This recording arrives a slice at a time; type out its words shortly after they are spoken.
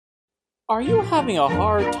Are you having a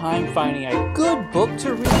hard time finding a good book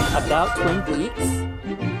to read about Twin Peaks?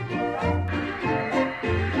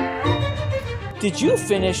 Did you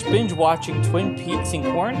finish binge watching Twin Peaks in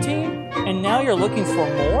quarantine and now you're looking for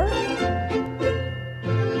more?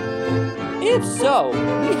 If so,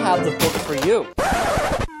 we have the book for you.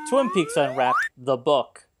 Twin Peaks Unwrapped, the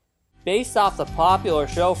book. Based off the popular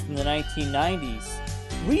show from the 1990s,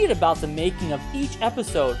 read about the making of each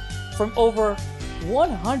episode from over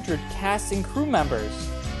 100 cast and crew members.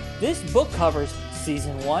 This book covers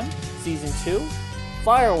Season 1, Season 2,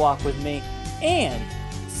 Firewalk with Me, and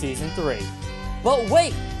Season 3. But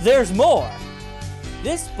wait, there's more!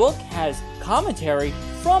 This book has commentary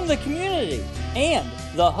from the community and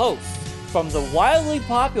the hosts from the wildly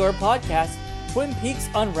popular podcast Twin Peaks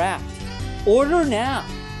Unwrapped. Order now.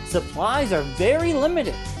 Supplies are very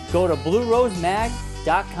limited. Go to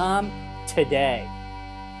bluerosemag.com today.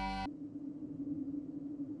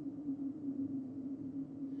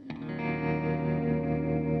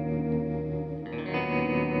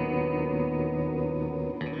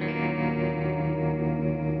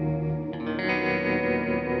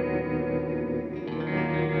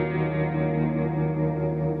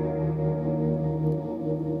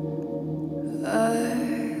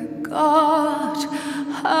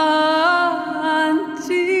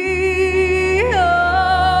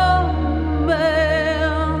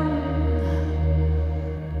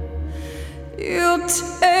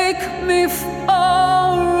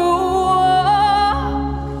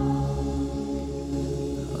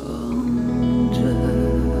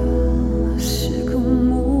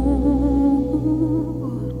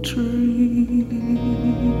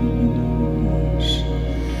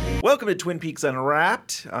 Welcome to Twin Peaks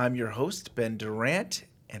Unwrapped. I'm your host, Ben Durant,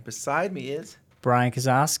 and beside me is Brian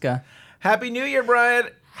Kazaska. Happy New Year, Brian.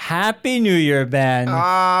 Happy New Year, Ben.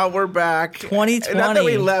 We're back. 2020. Not that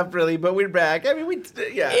we left, really, but we're back. I mean,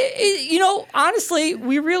 honestly,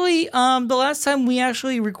 we really, the last time we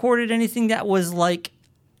actually recorded anything that was like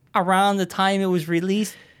around the time it was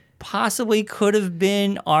released, possibly could have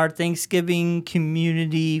been our Thanksgiving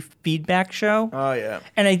community feedback show. Oh, yeah.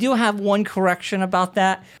 And I do have one correction about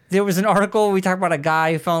that. There was an article, we talked about a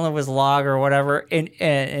guy who fell in love with his log or whatever, and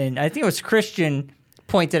I think it was Christian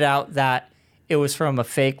pointed out that it was from a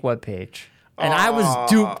fake webpage. And I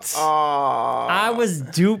was duped. I was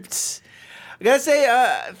duped. I gotta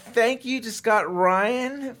say, thank you to Scott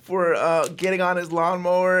Ryan for getting on his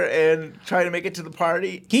lawnmower and trying to make it to the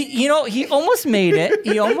party. He almost made it.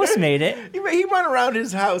 He almost made it. He went around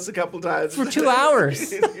his house a couple times. For 2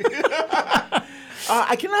 hours.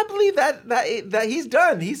 I cannot believe that he's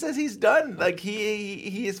done. He says he's done. Like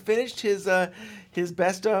he has finished his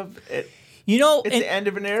best of. It's the end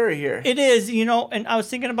of an era here. It is, and I was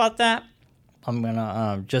thinking about that. I'm going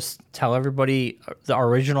to just tell everybody the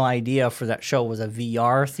original idea for that show was a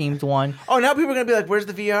VR-themed one. Oh, now people are going to be like, where's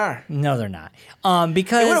the VR? No, they're not.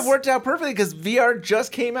 Because it would have worked out perfectly because VR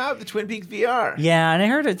just came out, the Twin Peaks VR. Yeah, and I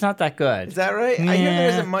heard it's not that good. Is that right? Yeah. I hear there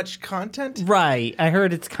isn't much content. Right. I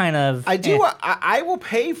heard it's kind of... I will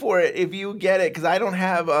pay for it if you get it because I don't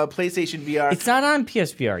have a PlayStation VR. It's not on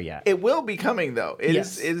PSVR yet. It will be coming, though. It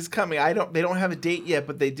Yes. is coming. They don't have a date yet,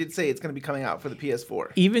 but they did say it's going to be coming out for the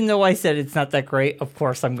PS4. Even though I said it's not that great, of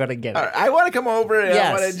course I'm going to get it. All right, I want to come over and Yes.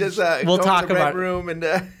 I want to just we'll go talk to the about red room and...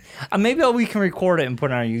 maybe we can record it and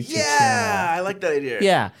put it on our YouTube channel. Yeah, I like that idea.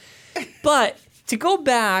 Yeah. But to go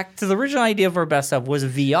back to the original idea of our best of was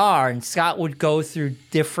VR, and Scott would go through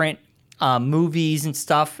different movies and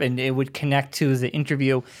stuff, and it would connect to the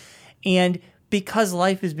interview. And because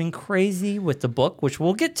life has been crazy with the book, which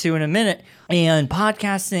we'll get to in a minute, and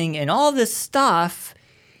podcasting and all this stuff,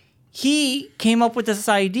 he came up with this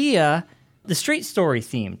idea, the Straight Story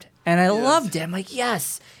themed. And I loved it. I'm like,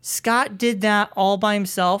 yes. Scott did that all by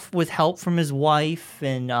himself with help from his wife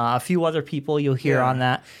and a few other people you'll hear on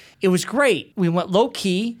that. It was great. We went low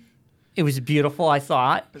key. It was beautiful, I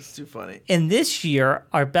thought. It's too funny. And this year,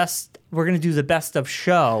 we're going to do the best of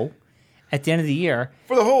show at the end of the year.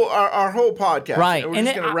 For the whole our whole podcast. Right. And we're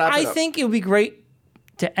just going to wrap it up. I think it would be great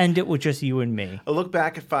to end it with just you and me. A look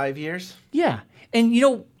back at 5 years. Yeah.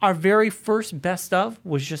 And our very first best of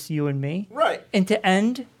was just you and me. Right. And to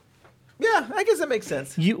end... Yeah, I guess that makes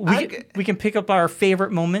sense. We can pick up our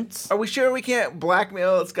favorite moments. Are we sure we can't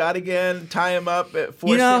blackmail Scott again, tie him up,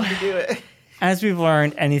 force him to do it? As we've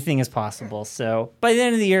learned, anything is possible. So by the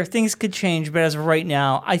end of the year, things could change. But as of right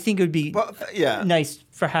now, I think it would be nice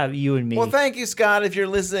for have you and me. Well, thank you, Scott. If you're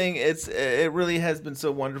listening, it really has been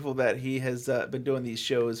so wonderful that he has been doing these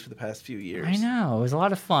shows for the past few years. I know. It was a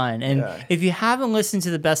lot of fun. And if you haven't listened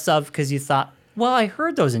to the best of because you thought, well, I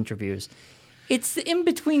heard those interviews. It's the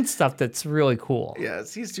in-between stuff that's really cool.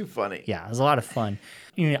 Yes, he's too funny. Yeah, it was a lot of fun.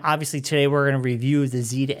 Obviously today we're going to review the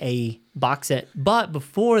Z to A box set. But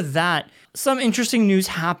before that, some interesting news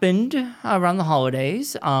happened around the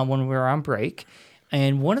holidays when we were on break.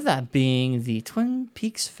 And one of that being the Twin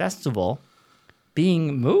Peaks Festival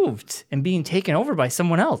being moved and being taken over by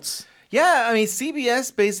someone else. Yeah, I mean,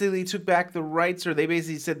 CBS basically took back the rights, or they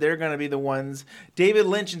basically said they're going to be the ones. David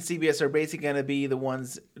Lynch and CBS are basically going to be the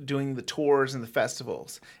ones doing the tours and the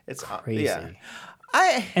festivals. It's crazy. Yeah.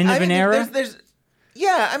 End of an era? There's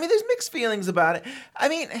mixed feelings about it. I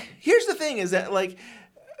mean, here's the thing is that, like,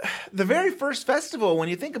 the very first festival, when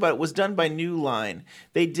you think about it, was done by New Line.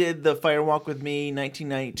 They did the Fire Walk with Me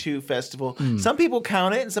 1992 festival. Some people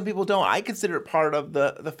count it and some people don't. I consider it part of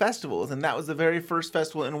the festivals, and that was the very first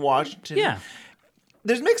festival in Washington. Yeah.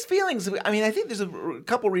 There's mixed feelings. I mean, I think there's a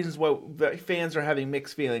couple reasons why fans are having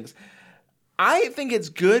mixed feelings. I think it's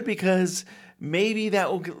good because maybe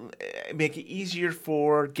that will make it easier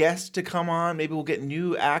for guests to come on. Maybe we'll get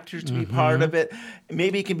new actors to be part of it.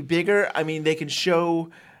 Maybe it can be bigger. I mean, they can show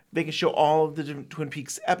all of the Twin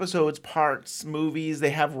Peaks episodes, parts, movies. They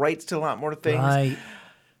have rights to a lot more things. Right.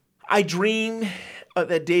 I dream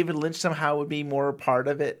that David Lynch somehow would be more a part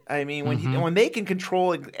of it. I mean, when they can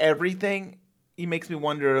control everything, it makes me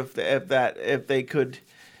wonder if they could,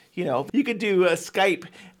 you could do a Skype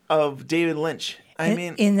of David Lynch.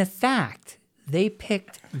 In the fact they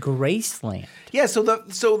picked Graceland. Yeah. So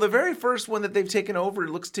the very first one that they've taken over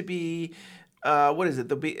looks to be. What is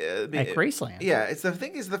it? At Graceland. Yeah, it's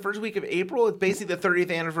the first week of April. It's basically the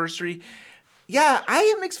 30th anniversary. Yeah, I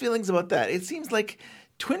have mixed feelings about that. It seems like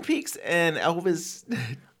Twin Peaks and Elvis.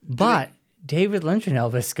 But David Lynch and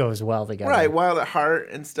Elvis goes well together. Right, Wild at Heart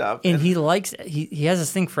and stuff. And he has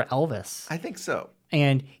this thing for Elvis. I think so.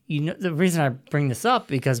 And the reason I bring this up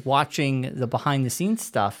because watching the behind the scenes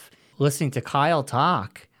stuff, listening to Kyle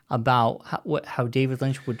talk about how David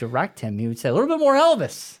Lynch would direct him, he would say a little bit more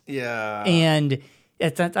Elvis. Yeah. And I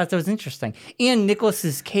thought that was interesting. And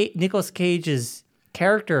Nicolas Cage's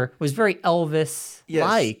character was very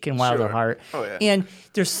Elvis-like in Wild at Heart. Oh, yeah. And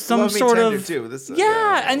there's some sort of... Too.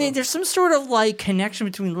 I mean, there's some sort of like connection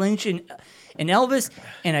between Lynch and Elvis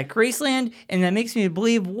and at Graceland, and that makes me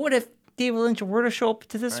believe, what if David Lynch were to show up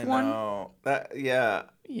to this one? I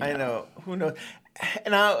know. Who knows?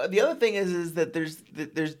 Now the other thing is that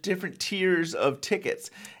there's different tiers of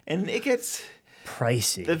tickets, and it gets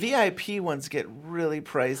pricey. The VIP ones get really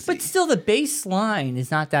pricey, but still, the baseline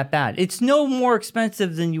is not that bad. It's no more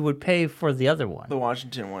expensive than you would pay for the other one, the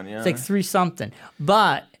Washington one. Yeah, it's like $3 something,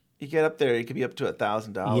 but you get up there, it could be up to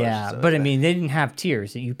 $1,000. Yeah, but I mean, they didn't have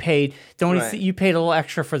tiers. You paid you paid a little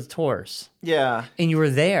extra for the tours. Yeah, and you were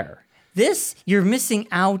there. This, you're missing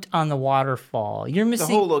out on the waterfall. You're missing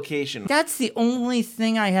the whole location. That's the only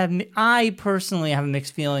thing I personally have a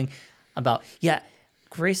mixed feeling about. Yeah,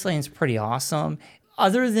 Graceland's pretty awesome.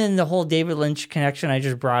 Other than the whole David Lynch connection I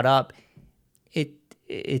just brought up,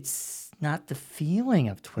 it's not the feeling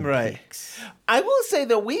of Twin Peaks. I will say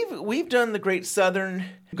though, we've done the Great Southern,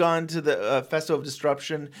 gone to the Festival of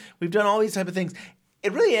Disruption. We've done all these type of things.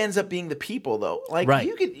 It really ends up being the people, though. Like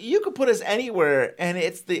you could put us anywhere, and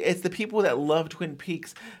it's the people that love Twin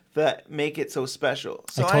Peaks that make it so special.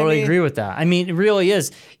 So I totally agree with that. I mean, it really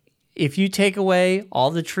is. If you take away all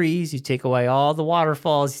the trees, you take away all the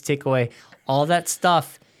waterfalls, you take away all that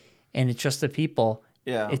stuff, and it's just the people.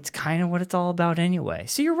 Yeah, it's kind of what it's all about anyway.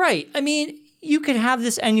 So you're right. I mean, you could have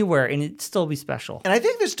this anywhere, and it'd still be special. And I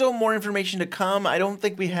think there's still more information to come. I don't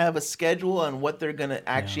think we have a schedule on what they're going to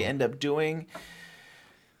actually end up doing.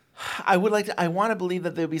 I want to believe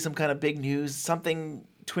that there'll be some kind of big news, something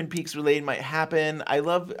Twin Peaks related might happen. I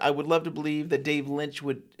would love to believe that Dave Lynch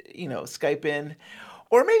would, Skype in,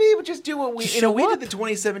 or maybe he would just do what we did the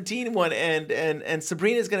 2017 one, and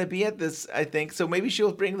Sabrina's going to be at this, I think. So maybe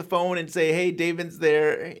she'll bring the phone and say, "Hey, David's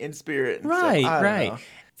there in spirit." Right, right.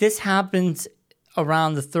 This happens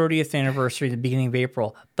around the 30th anniversary, the beginning of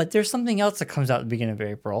April. But there's something else that comes out at the beginning of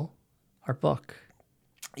April, our book.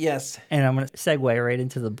 Yes. And I'm going to segue right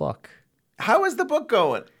into the book. How is the book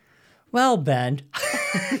going? Well, Ben,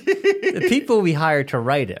 the people we hired to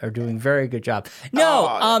write it are doing a very good job.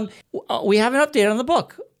 No, we have an update on the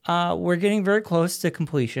book. We're getting very close to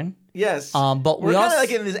completion. Yes. But we're kind of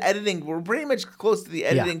like in this editing. We're pretty much close to the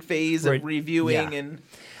editing phase of reviewing and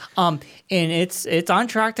it's on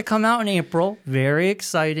track to come out in April. Very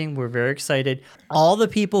exciting. We're very excited. All the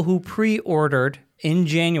people who pre-ordered in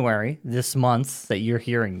January, this month that you're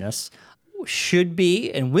hearing this, should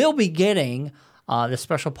be and will be getting the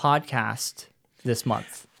special podcast this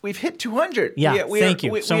month. We've hit 200. Yeah, thank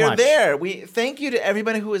you so much. We are there. We thank you to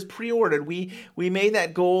everybody who has pre-ordered. We made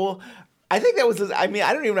that goal I think that was. I mean,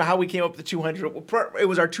 I don't even know how we came up with the 200. It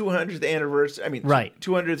was our 200th anniversary. I mean, right.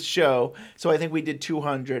 200th show. So I think we did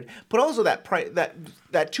 200. But also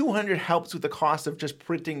that 200 helps with the cost of just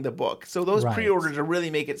printing the book. So those pre-orders are really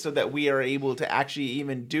make it so that we are able to actually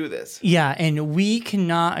even do this. Yeah, and we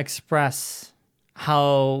cannot express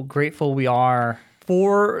how grateful we are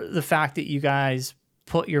for the fact that you guys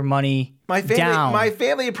put your money down. My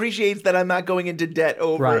family appreciates that I'm not going into debt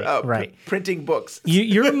over printing books.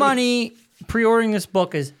 Your money pre-ordering this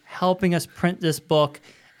book is helping us print this book,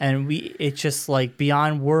 and it's just like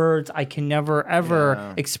beyond words. I can never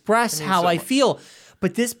ever express how I feel.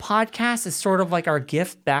 But this podcast is sort of like our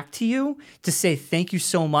gift back to you to say thank you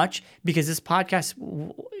so much, because this podcast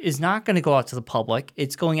is not going to go out to the public.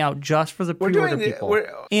 It's going out just for the pre-order people.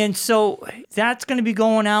 And so that's going to be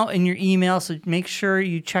going out in your email, so make sure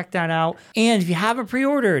you check that out. And if you haven't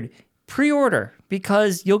pre-ordered, pre-order,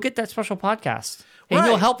 because you'll get that special podcast. And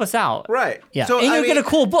you'll help us out. Right. Yeah. So, and you'll get a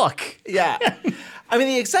cool book. Yeah. I mean,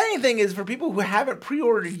 the exciting thing is for people who haven't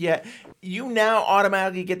pre-ordered yet, you now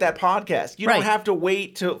automatically get that podcast. You don't have to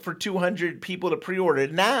wait for 200 people to pre-order.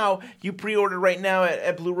 Now, you pre-order right now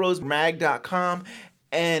at bluerosemag.com.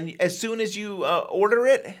 And as soon as you order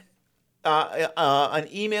it, an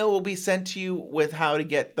email will be sent to you with how to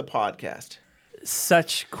get the podcast.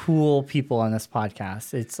 Such cool people on this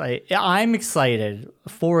podcast. It's like, I'm excited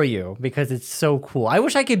for you because it's so cool. I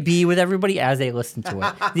wish I could be with everybody as they listen to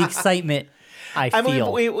it. The excitement I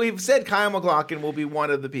feel. Mean, we've said Kyle MacLachlan will be one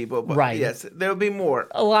of the people, but yes, there'll be more.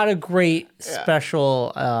 A lot of great,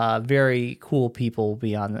 special, very cool people will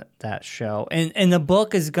be on that show. And the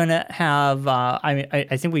book is going to have, I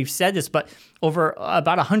think we've said this, but over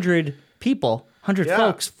about 100 people. 100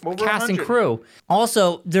 folks, cast and crew.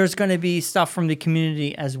 Also, there's going to be stuff from the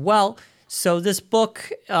community as well. So this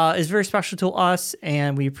book is very special to us,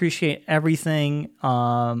 and we appreciate everything,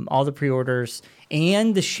 all the pre-orders,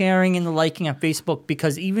 and the sharing and the liking on Facebook,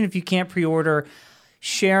 because even if you can't pre-order,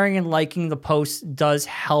 sharing and liking the posts does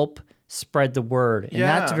help spread the word, and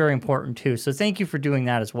that's very important too. So thank you for doing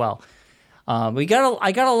that as well. I got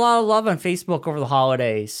a lot of love on Facebook over the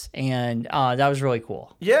holidays, and that was really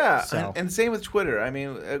cool. Yeah, and same with Twitter. I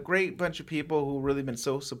mean, a great bunch of people who really been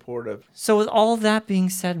so supportive. So with all that being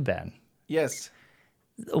said, Ben. Yes.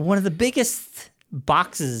 One of the biggest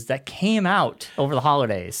boxes that came out over the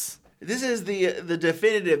holidays. This is the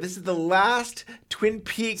definitive. This is the last Twin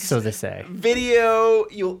Peaks video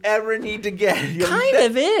you'll ever need to get. Kind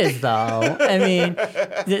of is, though. I mean,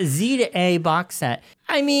 the Z to A box set.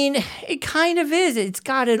 I mean, it kind of is. It's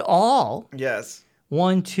got it all. Yes.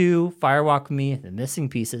 1, 2, Firewalk with Me, The Missing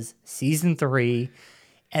Pieces, Season 3,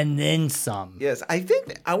 and then some. Yes, I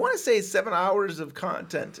want to say 7 hours of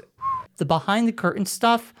content. The behind the curtain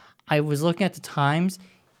stuff, I was looking at the times.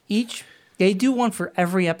 They do one for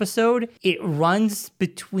every episode. It runs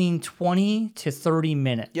between 20 to 30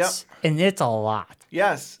 minutes. Yep. And it's a lot.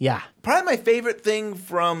 Yes. Yeah. Probably my favorite thing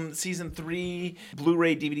from season 3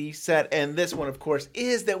 Blu-ray DVD set, and this one, of course,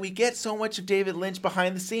 is that we get so much of David Lynch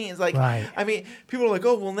behind the scenes. Like, I mean, people are like,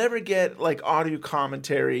 oh, we'll never get like audio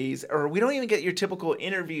commentaries, or we don't even get your typical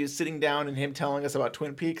interviews sitting down and him telling us about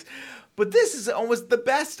Twin Peaks. But this is almost the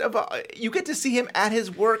best of. You get to see him at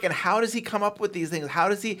his work, and how does he come up with these things? How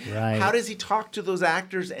does he talk to those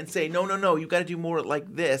actors and say, no, you got to do more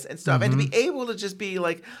like this and stuff, and to be able to just be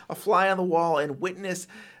like a fly on the wall and witness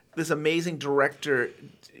this amazing director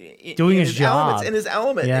doing his job in his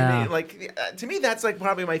element. Yeah. I mean, like to me, that's like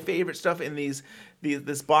probably my favorite stuff in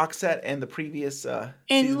this box set and the previous.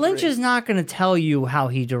 And Lynch is not going to tell you how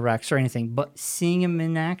he directs or anything, but seeing him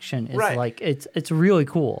in action is like it's really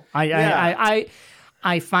cool. I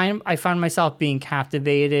find myself being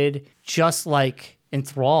captivated, just like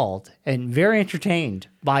enthralled and very entertained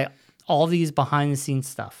by all these behind the scenes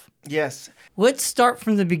stuff. Yes. Let's start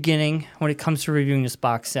from the beginning when it comes to reviewing this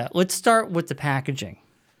box set. Let's start with the packaging,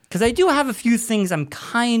 because I do have a few things I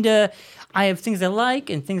have things I like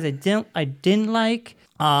and things I didn't like.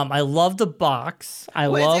 I love the box. I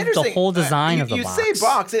love the whole design of the box. You say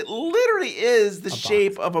box. It literally is the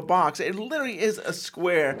shape of a box. It literally is a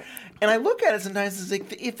square. And I look at it sometimes, it's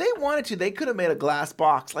like, if they wanted to, they could have made a glass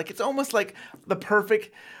box. Like, it's almost like the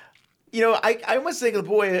perfect... You know, I almost think,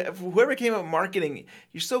 boy, whoever came up with marketing,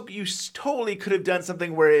 you totally could have done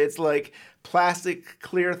something where it's like plastic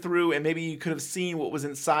clear through, and maybe you could have seen what was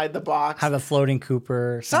inside the box. Have a floating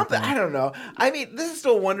Cooper or something. I don't know. I mean, this is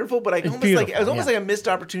still wonderful, but it was almost like a missed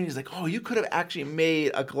opportunity. It's like, oh, you could have actually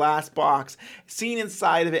made a glass box, seen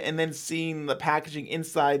inside of it, and then seen the packaging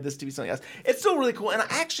inside this to be something else. It's still really cool. And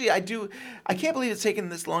I can't believe it's taken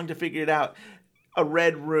this long to figure it out. A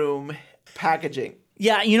Red Room packaging.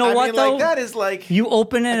 Yeah, you know what, though? Like, that is like... You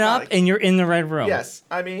open it iconic. up and you're in the Red Room. Yes.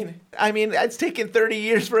 I mean, it's taken 30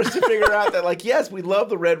 years for us to figure out that, like, yes, we love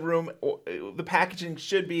the Red Room. The packaging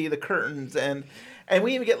should be the curtains. And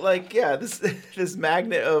we even get, like, this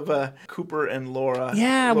magnet of Cooper and Laura.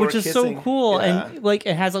 Yeah, Laura which is kissing. so cool. Yeah. And, like,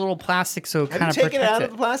 it has a little plastic, so it kind of Have you protects taken it out it.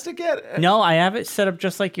 of the plastic yet? No, I have it set up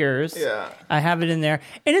just like yours. Yeah. I have it in there.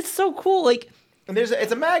 And it's so cool. Like... And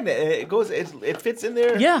it's a magnet. It fits in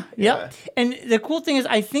there. Yeah, yep. And the cool thing is,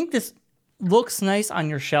 I think this looks nice on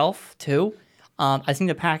your shelf too. I think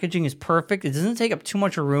the packaging is perfect. It doesn't take up too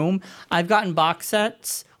much room. I've gotten box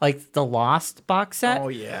sets, like the Lost box set, Oh,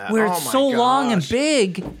 yeah. where Oh, it's my so long and gosh.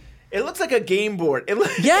 big. It looks like a game board.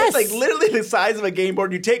 Yes. It's like literally the size of a game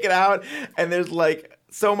board. You take it out, and there's like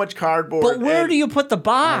so much cardboard. But where do you put the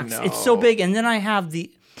box? I It's so know. big. And then I have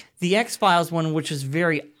the X-Files one, which is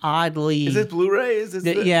very oddly... Is this Blu-ray? Is this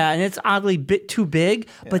Yeah, and it's oddly bit too big.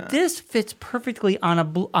 But this fits perfectly on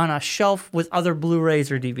a shelf with other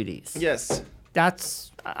Blu-rays or DVDs. Yes,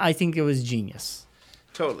 I think it was genius.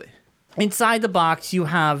 totally. Inside the box, you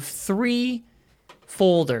have 3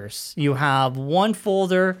 folders. You have one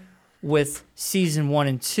folder with season 1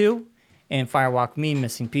 and 2 and Firewalk Me,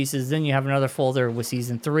 Missing Pieces. Then you have another folder with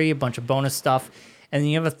season 3, a bunch of bonus stuff. And then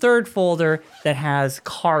you have a third folder that has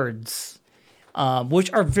cards,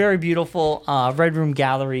 which are very beautiful. Red Room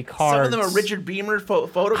Gallery cards. Some of them are Richard Beamer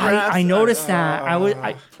photographs. I noticed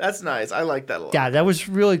that. That's nice. I like that a lot. Yeah, that was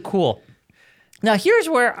really cool. Now, here's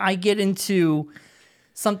where I get into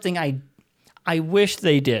something I wish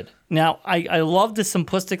they did. Now, I love the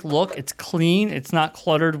simplistic look. It's clean. It's not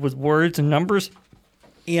cluttered with words and numbers.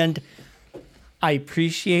 And I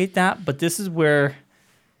appreciate that. But this is where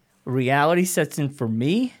reality sets in for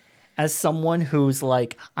me as someone who's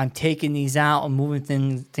like, I'm taking these out, I'm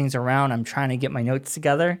moving things around, I'm trying to get my notes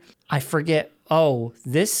together. I forget, oh,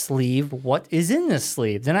 this sleeve, what is in this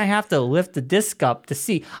sleeve? Then I have to lift the disc up to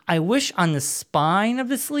see. I wish on the spine of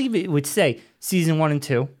the sleeve it would say season 1 and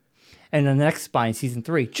 2, and the next spine, season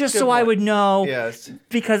 3, just so I would know. Yes.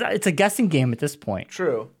 Because it's a guessing game at this point.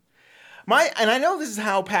 True. And I know this is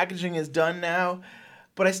how packaging is done now,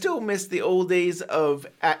 but I still miss the old days of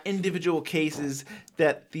individual cases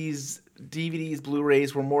that these DVDs,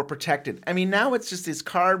 Blu-rays were more protected. I mean, now it's just this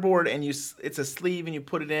cardboard and it's a sleeve and you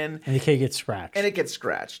put it in. And it can get scratched. And it gets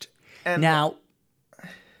scratched. And now,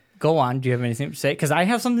 go on. Do you have anything to say? Because I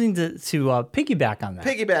have something to piggyback on that.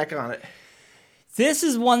 Piggyback on it. This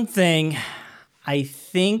is one thing I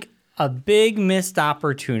think a big missed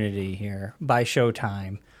opportunity here by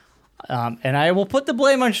Showtime. And I will put the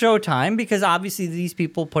blame on Showtime because obviously these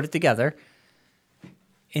people put it together.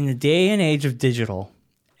 In the day and age of digital,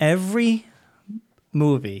 every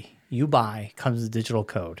movie you buy comes with a digital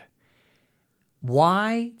code.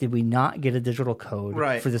 Why did we not get a digital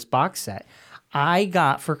code for this box set? I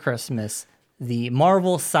got for Christmas the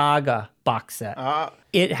Marvel Saga box set.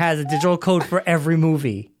 It has a digital code for every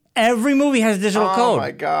movie. Every movie has a digital code. Oh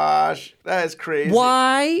my gosh, that is crazy.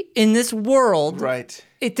 Why in this world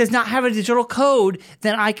it does not have a digital code?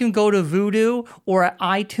 Then I can go to Vudu or at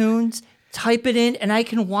iTunes, type it in, and I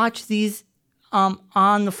can watch these on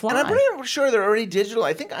the fly. And I'm pretty sure they're already digital.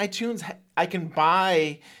 I think iTunes, I can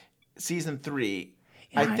buy season 3.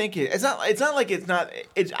 Yeah, I think it's not like it's not.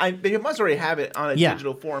 They must already have it on a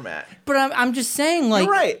digital format. But I'm just saying, like,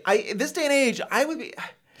 you're right. This day and age, I would be.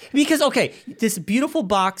 Because, okay, this beautiful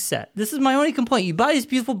box set. This is my only complaint. You buy this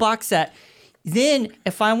beautiful box set, then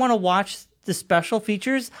if I want to watch the special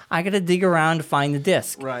features, I got to dig around to find the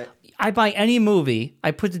disc. Right. I buy any movie, I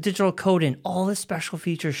put the digital code in, all the special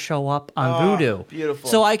features show up on Vudu. Beautiful.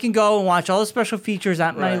 So I can go and watch all the special features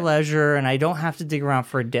at my leisure, and I don't have to dig around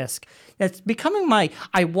for a disc. That's becoming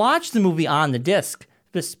I watch the movie on the disc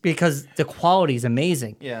just because the quality is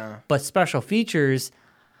amazing. Yeah. But special features...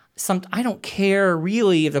 I don't care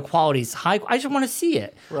really if the quality is high. I just want to see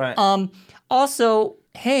it. Right. Also,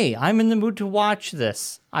 hey, I'm in the mood to watch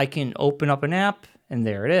this. I can open up an app, and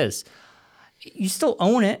there it is. You still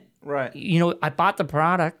own it. Right. You know, I bought the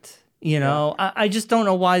product. You know, I just don't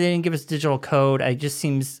know why they didn't give us digital code. It just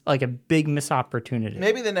seems like a big missed opportunity.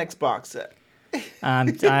 Maybe the next box set. I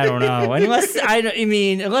don't know.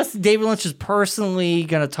 Unless David Lynch is personally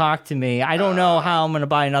going to talk to me, I don't know how I'm going to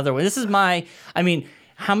buy another one. This is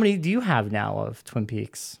how many do you have now of Twin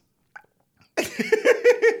Peaks?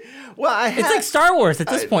 Well, it's like Star Wars at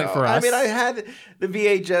this point for us. I mean, I had the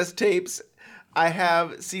VHS tapes. I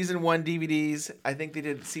have season 1 DVDs. I think they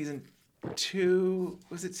did season 2.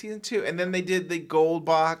 Was it season 2? And then they did the gold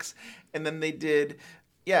box. And then they did,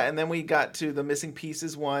 and then we got to the Missing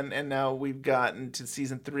Pieces one. And now we've gotten to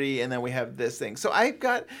season 3. And then we have this thing. So I've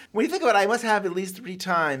got, when you think about it, I must have at least 3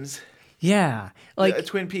 times. Yeah, like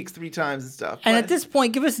Twin Peaks 3 times and stuff. And But at this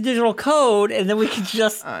point, give us a digital code, and then we can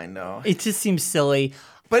just. I know. It just seems silly.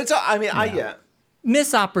 But it's. I mean, yeah.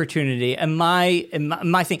 Miss opportunity, and my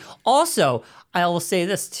thing. Also, I will say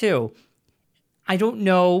this too. I don't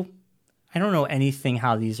know anything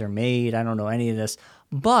how these are made. I don't know any of this,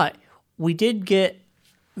 but we did get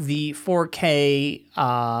the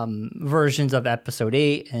 4K versions of episode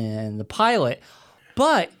 8 and the pilot,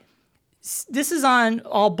 but this is on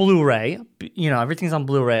all Blu-ray. You know, everything's on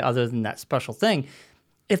Blu-ray other than that special thing.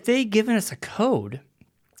 If they given us a code,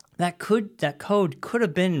 that code could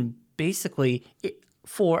have been basically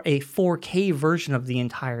for a 4K version of the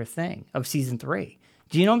entire thing of season 3.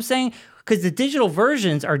 Do you know what I'm saying? Because the digital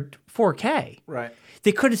versions are 4K. Right.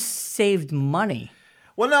 They could have saved money.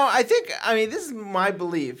 Well, no, I mean, this is my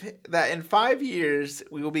belief that in 5 years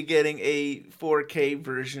we will be getting a 4K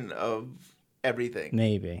version of everything.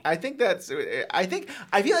 Maybe. I feel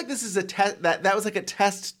like this is a test that was like a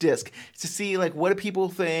test disc to see like what do people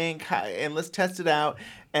think and let's test it out.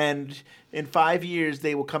 And in 5 years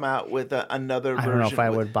they will come out with another version. I don't know if I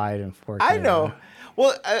would buy it in 4K. I know.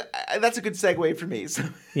 Well, that's a good segue for me. So.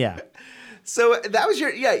 Yeah. So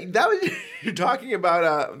you're talking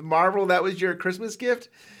about Marvel. That was your Christmas gift.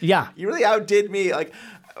 Yeah. You really outdid me. Like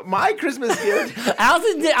my Christmas gift.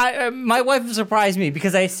 Allison my wife surprised me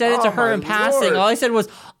because I said it to her in passing. Lord. All I said was,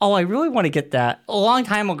 "Oh, I really want to get that." A long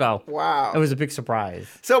time ago. Wow. It was a big surprise.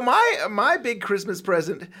 So my big Christmas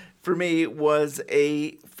present for me was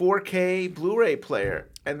a 4K Blu-ray player,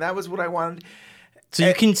 and that was what I wanted. So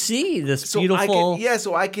you can see this beautiful.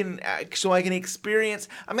 So I can experience.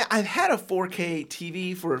 I mean, I've had a 4K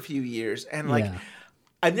TV for a few years, and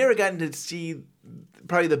I've never gotten to see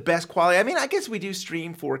probably the best quality. I mean, I guess we do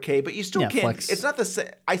stream 4K, but you still can't. It's not the same.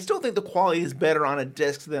 I still think the quality is better on a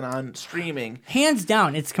disc than on streaming. Hands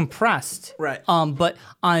down, it's compressed. Right. But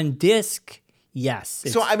on disc, yes.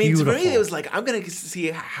 So I mean, beautiful. for me, it was like I'm gonna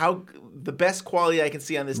see how the best quality I can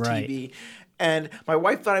see on this TV. And my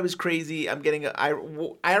wife thought I was crazy. I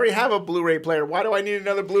already have a Blu-ray player. Why do I need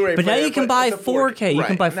another Blu-ray player? But now you can buy 4K. You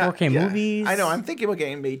can buy 4K movies. I know. I'm thinking about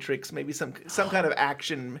getting Matrix, maybe some kind of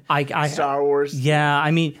action Star Wars. Yeah,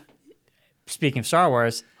 I mean, speaking of Star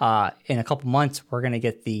Wars, in a couple months, we're going to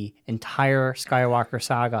get the entire Skywalker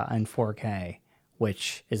saga on 4K,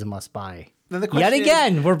 which is a must-buy. Yet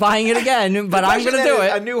again, we're buying it again, but I'm going to do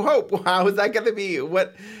it. A New Hope. How is that going to be?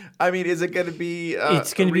 What? I mean, is it going to be?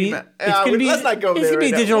 It's going to be. Let's not go there. It's going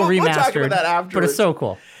to be digital remastered. We'll talk about that afterwards. But it's so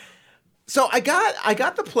cool. So I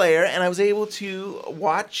got the player, and I was able to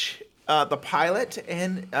watch the pilot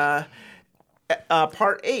and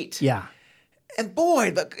part 8. Yeah. And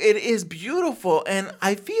boy, it is beautiful, and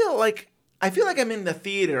I feel like I'm in the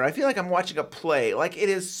theater. I feel like I'm watching a play. Like it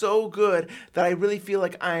is so good that I really feel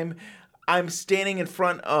like I'm standing in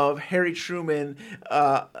front of Harry Truman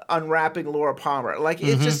unwrapping Laura Palmer. Like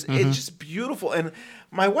it's just beautiful. And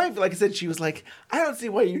my wife, like I said, she was like, I don't see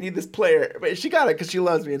why you need this player, but she got it because she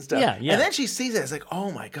loves me and stuff. Yeah. And then she sees it. It's like,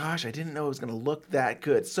 oh my gosh, I didn't know it was going to look that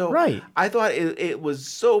good. So I thought it was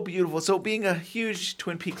so beautiful. So being a huge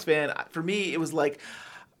Twin Peaks fan, for me, it was like,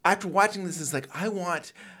 after watching this, it's like, I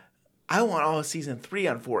want all of season 3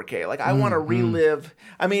 on 4K. Like I want to relive.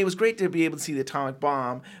 I mean, it was great to be able to see the atomic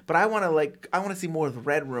bomb, but I want to see more of the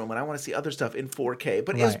Red Room, and I want to see other stuff in 4K.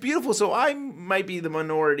 But it was beautiful. So I might be the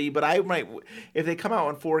minority, but I might, if they come out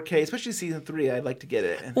on 4K, especially season 3, I'd like to get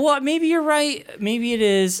it. Well, maybe you're right. Maybe it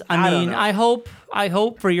is. I mean, I hope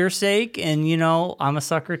for your sake, and I'm a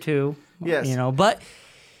sucker too. Yes. But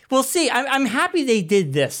we'll see. I'm happy they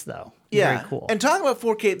did this though. Yeah. Very cool. And talking about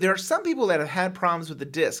 4K, there are some people that have had problems with the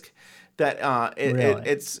disc. That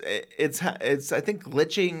it's I think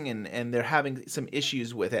glitching and they're having some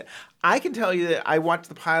issues with it. I can tell you that I watched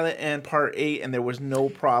the pilot and part 8 and there was no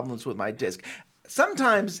problems with my disc.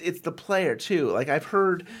 Sometimes it's the player too. Like I've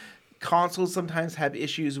heard consoles sometimes have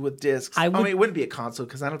issues with discs. I mean, it wouldn't be a console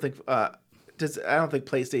because I don't think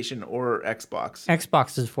PlayStation or Xbox.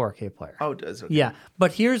 Xbox is 4K player. Oh, it does. Okay. Yeah,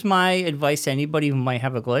 but here's my advice to anybody who might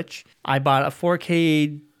have a glitch. I bought a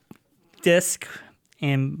 4K disc.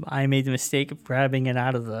 And I made the mistake of grabbing it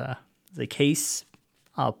out of the case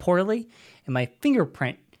poorly, and my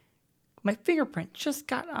fingerprint just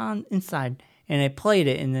got on inside, and I played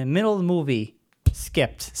it in the middle of the movie,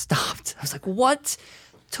 stopped. I was like, what?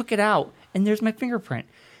 Took it out, and there's my fingerprint.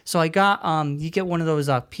 So I got you get one of those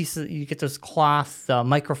pieces, you get those cloth,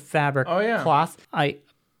 microfabric cloth. I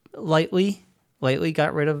lightly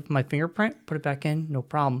got rid of my fingerprint, put it back in, no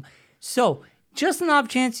problem. So just an off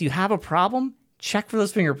chance you have a problem, check for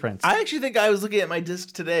those fingerprints. I actually think I was looking at my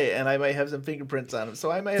disc today, and I might have some fingerprints on them. So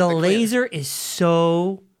I might have the laser is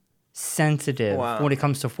so sensitive when it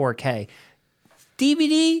comes to 4K.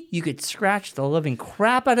 DVD, you could scratch the living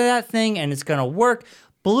crap out of that thing and it's going to work.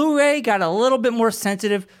 Blu-ray got a little bit more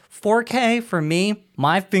sensitive. 4K for me,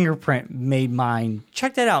 my fingerprint made mine.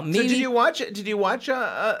 Check that out. Maybe, so did you watch? Did you watch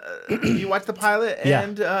the pilot? Yeah.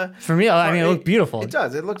 And for me, I mean, it looked beautiful. It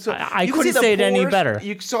does. It looks so. I couldn't say it any better.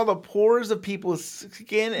 You saw the pores of people's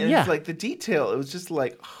skin, and it's like the detail. It was just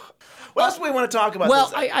like. What else do we want to talk about?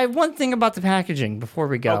 Well, I have one thing about the packaging before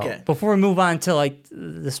we go. Okay. Before we move on to like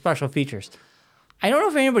the special features. I don't know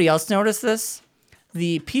if anybody else noticed this.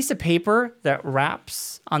 The piece of paper that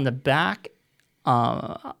wraps on the back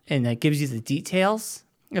and that gives you the details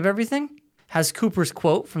of everything has Cooper's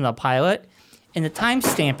quote from the pilot, and the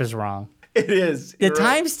timestamp is wrong. It is. The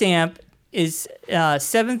timestamp is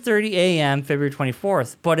 7:30 a.m. February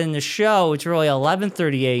 24th, but in the show, it's really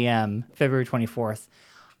 11:30 a.m. February 24th.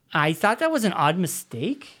 I thought that was an odd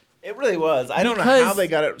mistake. It really was. I don't know how they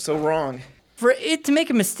got it so wrong. For it to make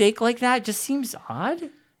a mistake like that just seems odd.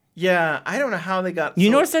 Yeah, I don't know how they got. You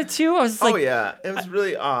noticed that too? I was like, oh yeah, it was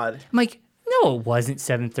really odd. I'm like, no, it wasn't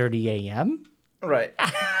 7:30 a.m. Right.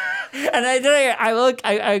 And I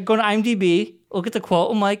go to IMDb, look at the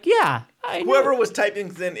quote. I'm like, yeah. Whoever was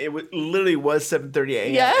typing in, literally was 7:30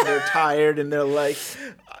 a.m. Yeah. And they're tired, and they're like,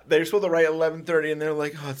 they're supposed to write 11:30, and they're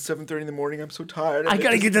like, oh, it's 7:30 in the morning. I'm so tired. And I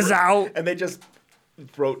gotta get this out. And they just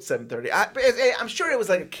wrote 7:30. I'm sure it was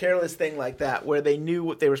like a careless thing like that, where they knew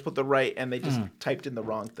what they were supposed to write, and they just typed in the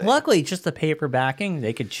wrong thing. Luckily, just the paper backing,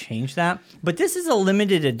 they could change that. But this is a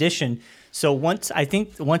limited edition, so once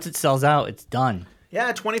it sells out, it's done.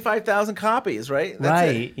 Yeah, 25,000 copies, right? That's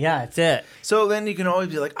right. It. Yeah, that's it. So then you can always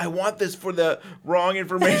be like, I want this for the wrong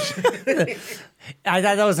information. I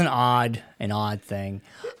thought that was an odd thing.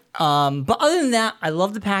 But other than that, I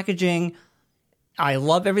love the packaging. I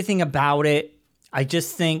love everything about it. I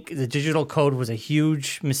just think the digital code was a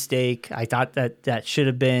huge mistake. I thought that should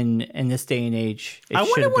have been, in this day and age, I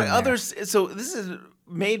wonder what others... So this is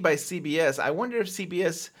made by CBS. I wonder if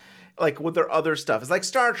CBS... like with their other stuff. It's like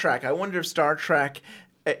Star Trek. I wonder if Star Trek,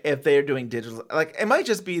 if they're doing digital, like it might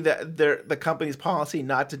just be that the company's policy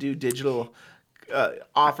not to do digital,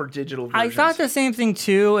 offer digital versions. I thought the same thing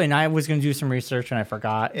too, and I was going to do some research and I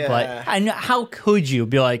forgot. Yeah. But how could you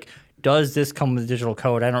be like, does this come with digital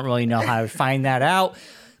code? I don't really know how to find that out.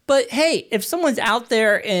 But hey, if someone's out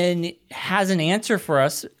there and has an answer for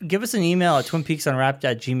us, give us an email at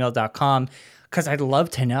twinpeaksunwrapped@gmail.com because I'd love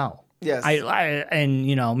to know. Yes. And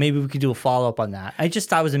maybe we could do a follow-up on that. I just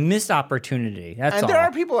thought it was a missed opportunity. That's all. And there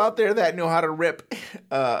are people out there that know how to rip,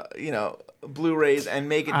 Blu-rays and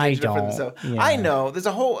make it digital for themselves. Yeah. I know.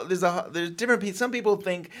 There's different people. Some people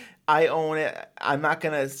think I own it. I'm not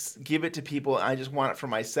going to give it to people. I just want it for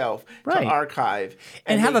myself to archive.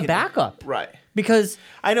 And have a backup. Right. Because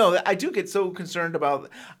I know I do get so concerned about...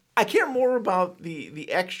 I care more about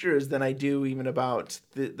the extras than I do even about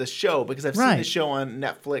the show, because I've seen the show on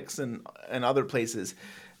Netflix and other places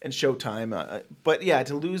and Showtime. But yeah,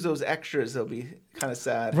 to lose those extras, it'll be kind of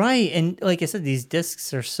sad. Right. And like I said, these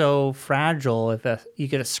discs are so fragile. If you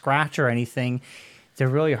get a scratch or anything, they're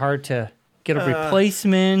really hard to get a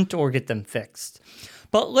replacement or get them fixed.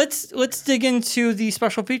 But let's dig into the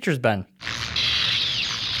special features, Ben.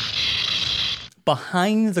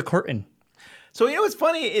 Behind the curtain. So what's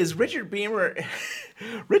funny is Richard Beamer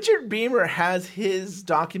has his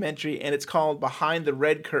documentary, and it's called Behind the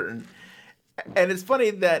Red Curtain. And it's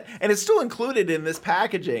funny that, and it's still included in this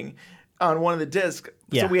packaging on one of the discs.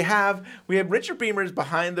 Yeah. So we have Richard Beamer's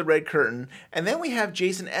Behind the Red Curtain, and then we have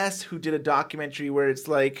Jason S., who did a documentary where it's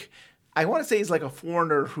like, I want to say he's like a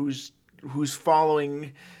foreigner who's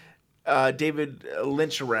following David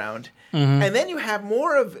Lynch around. Mm-hmm. And then you have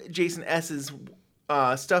more of Jason S.'s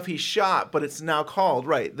stuff he shot, but it's now called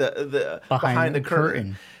the Behind the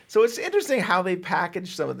Curtain. So it's interesting how they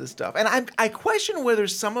package some of this stuff, and I question whether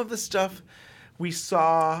some of the stuff we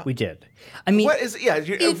saw. We did. I mean,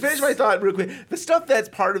 finish my thought real quick. The stuff that's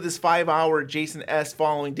part of this 5-hour Jason S.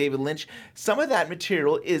 following David Lynch, some of that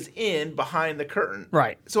material is in Behind the Curtain.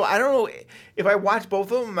 Right. So I don't know if I watch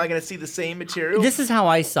both of them, am I going to see the same material? This is how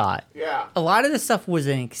I saw it. Yeah. A lot of the stuff was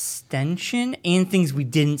an extension and things we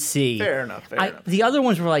didn't see. Fair enough. The other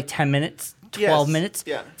ones were like 10 minutes. 12 minutes.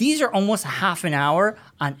 Yeah. These are almost a half an hour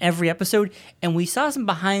on every episode, and we saw some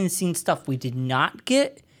behind the scenes stuff we did not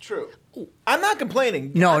get. True. I'm not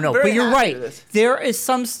complaining. No, but you're right. There is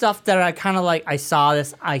some stuff that I kind of like, I saw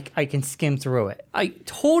this, I can skim through it. I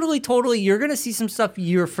totally, you're going to see some stuff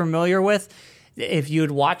you're familiar with. If you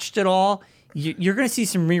had watched it all, you're going to see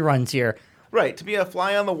some reruns here. Right, to be a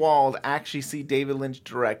fly on the wall to actually see David Lynch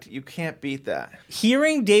direct, you can't beat that.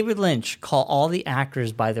 Hearing David Lynch call all the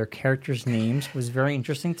actors by their characters' names was very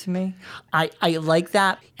interesting to me. I like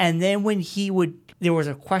that. And then when there was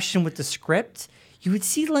a question with the script, you would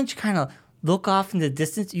see Lynch kind of look off in the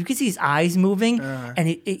distance. You could see his eyes moving, and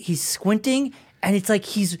he's squinting, and it's like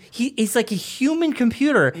he's like a human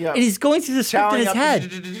computer, and he's going through the script in his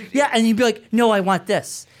head. Yeah, and he'd be like, "No, I want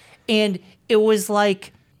this," and it was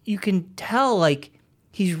like you can tell, like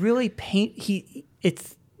he's really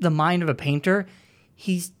it's the mind of a painter.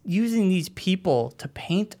 He's using these people to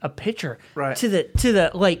paint a picture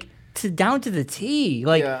to down to the T.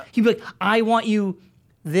 Like he'd be like, "I want you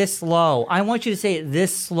this low. I want you to say it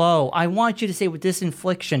this slow. I want you to say it with this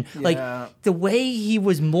inflection." Yeah. Like the way he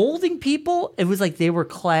was molding people, it was like they were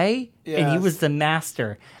clay and he was the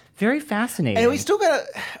master. Very fascinating. And we still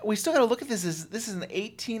gotta look at this as this is an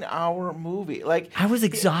 18-hour movie. Like I was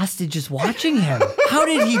exhausted just watching him. How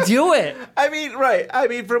did he do it? I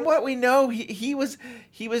mean, from what we know, he was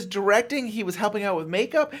directing. He was helping out with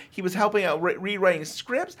makeup. He was helping out rewriting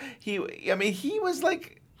scripts. He was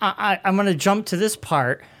like. I'm going to jump to this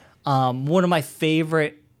part. One of my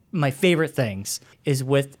favorite things is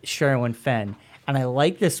with Sherilyn Fenn, and I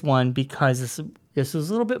like this one because this was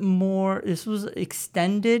a little bit more. This was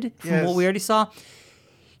extended from what we already saw.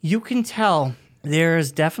 You can tell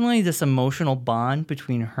there's definitely this emotional bond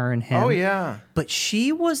between her and him. Oh yeah, but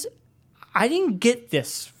I didn't get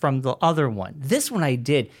this from the other one. This one I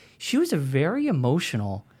did. She was a very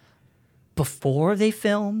emotional. Before they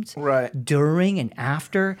filmed, during and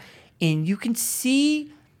after, and you can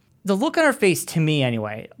see the look on her face. To me,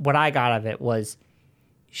 anyway, what I got of it was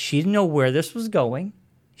she didn't know where this was going.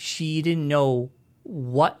 She didn't know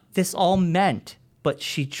what this all meant, but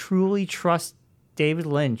she truly trusts David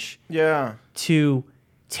Lynch. Yeah, to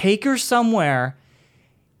take her somewhere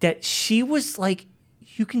that she was like.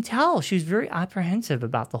 You can tell she was very apprehensive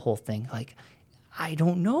about the whole thing. Like, I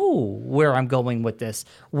don't know where I'm going with this.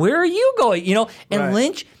 Where are you going? And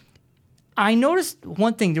Lynch, I noticed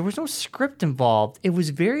one thing. There was no script involved. It was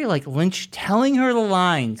very like Lynch telling her the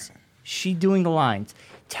lines, she doing the lines,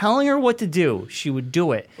 telling her what to do. She would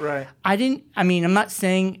do it. Right. I'm not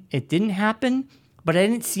saying it didn't happen, but I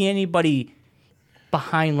didn't see anybody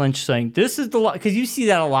behind Lynch saying, this is the line. Because you see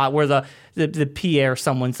that a lot where the PA or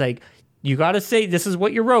someone's like, you got to say, this is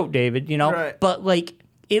what you wrote, David, Right. But like,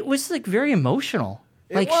 it was like very emotional.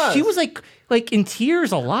 She was like in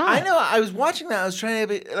tears a lot. I know. I was watching that. I was trying to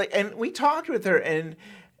be like, and we talked with her, and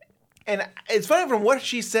it's funny from what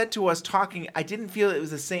she said to us talking. I didn't feel it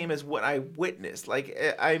was the same as what I witnessed. Like,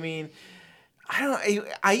 I mean, I don't know.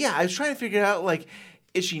 I was trying to figure out like,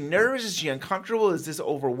 is she nervous? Is she uncomfortable? Is this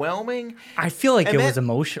overwhelming? I feel like it was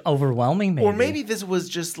overwhelming, maybe. Or maybe this was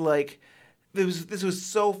just like, this was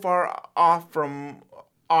so far off from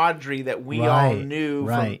Audrey that we all knew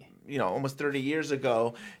from almost 30 years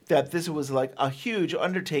ago, that this was like a huge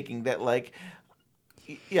undertaking that like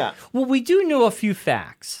Well, we do know a few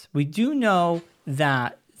facts. We do know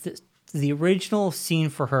that the original scene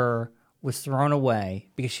for her was thrown away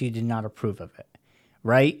because she did not approve of it.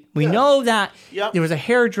 Right? We know that there was a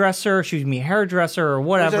hairdresser, she was going to be a hairdresser or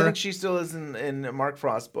whatever. Which I think she still is in Mark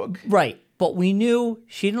Frost's book. Right. But we knew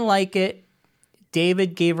she didn't like it.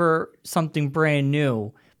 David gave her something brand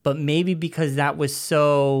new. But maybe because that was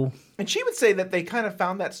so... And she would say that they kind of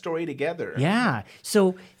found that story together. Yeah.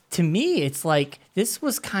 So to me, it's like this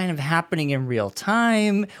was kind of happening in real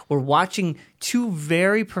time. We're watching two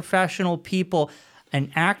very professional people,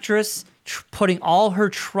 an actress putting all her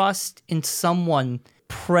trust in someone,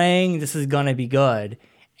 praying this is going to be good,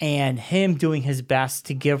 and him doing his best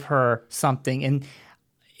to give her something. And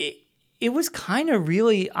it was kind of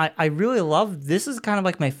really... I really love... This is kind of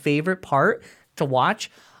like my favorite part to watch.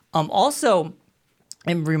 Also,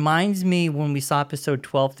 it reminds me when we saw episode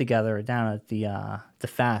 12 together down at the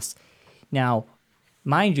fest. Now,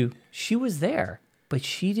 mind you, she was there, but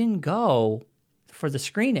she didn't go for the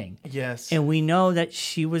screening. Yes. And we know that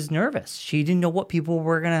she was nervous. She didn't know what people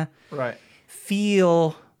were going to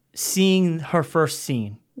feel seeing her first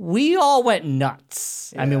scene. We all went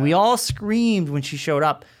nuts. Yeah. I mean, we all screamed when she showed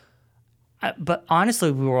up. But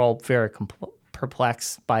honestly, we were all very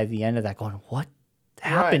perplexed by the end of that, going, what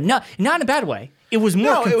happened? Right. Not in a bad way. It was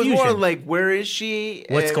more confusion. It was more like, where is she?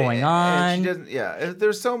 What's going on? And she doesn't,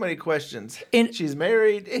 there's so many questions. And she's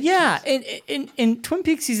married. In Twin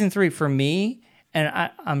Peaks Season 3, for me, and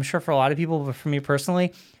I'm sure for a lot of people, but for me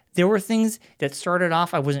personally, there were things that started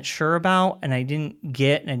off I wasn't sure about, and I didn't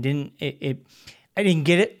get, and I didn't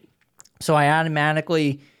get it. So I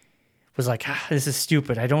automatically was like, this is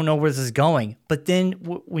stupid. I don't know where this is going. But then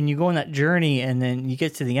when you go on that journey and then you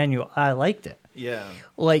get to the end, I liked it. Yeah.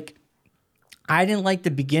 Like, I didn't like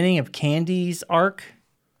the beginning of Candy's arc.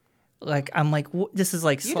 Like, I'm like, this is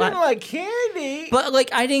like... You didn't like Candy? But,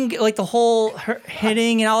 like, I didn't get, like, the whole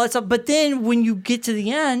hitting and all that stuff. But then when you get to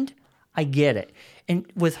the end, I get it. And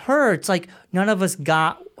with her, it's like none of us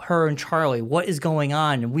got her and Charlie. What is going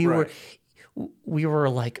on? And we were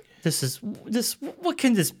like, this. What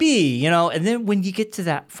can this be? You know. And then when you get to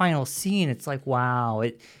that final scene, it's like, wow,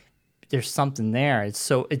 there's something there.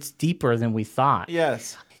 It's deeper than we thought.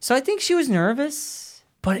 Yes. So I think she was nervous,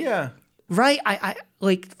 but Yeah. right. I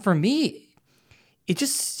like for me, she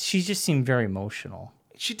just seemed very emotional.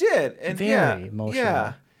 She did. And Very emotional.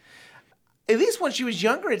 Yeah. At least when she was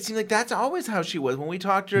younger, it seemed like that's always how she was. When we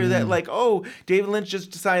talked to her, that like, oh, David Lynch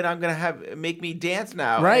just decided I'm gonna make me dance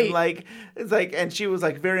now, right? And like, it's like, and she was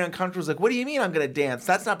like very uncomfortable. It's like, what do you mean I'm gonna dance?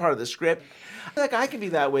 That's not part of the script. Like I can be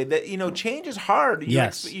that way. That change is hard.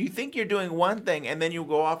 You think you're doing one thing, and then you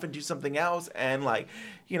go off and do something else, and like,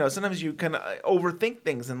 sometimes you kind of overthink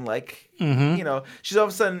things, and like, she's all of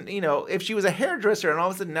a sudden, if she was a hairdresser, and all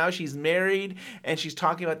of a sudden now she's married, and she's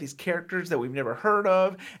talking about these characters that we've never heard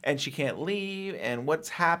of, and she can't leave, and what's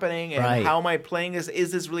happening, and how am I playing this?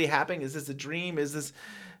 Is this really happening? Is this a dream? Is this,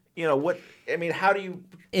 how do you?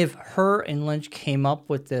 If her and Lynch came up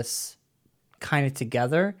with this kind of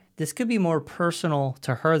together, this could be more personal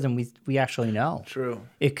to her than we actually know. True.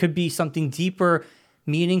 It could be something deeper,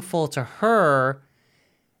 meaningful to her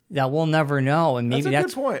that we'll never know, and maybe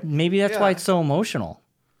that's a good point. Maybe that's why it's so emotional.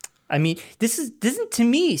 I mean, this doesn't to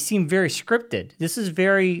me seem very scripted. This is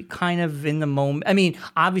very kind of in the moment. I mean,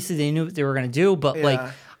 obviously they knew what they were going to do, but like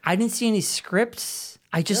I didn't see any scripts.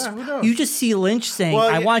 You just see Lynch saying,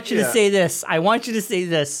 "I want you to say this. I want you to say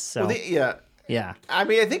this." So yeah. I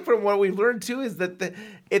mean, I think from what we've learned too is that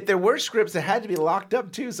if there were scripts, it had to be locked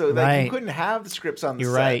up too, so that you couldn't have the scripts on the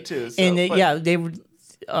set too. So, and they would.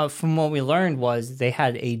 From what we learned was they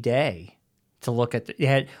had a day to look at. They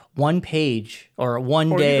had one page or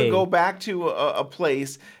one day. Or you could go back to a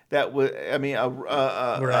place that was,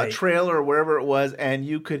 a trailer or wherever it was, and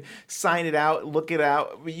you could sign it out, look it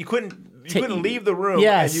out. You couldn't leave the room.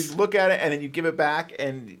 Yes. And you look at it, and then you give it back,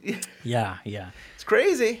 and yeah, it's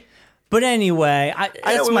crazy. But anyway,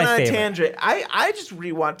 that's my favorite. Tangent. I just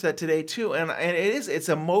rewatched that today too, and it's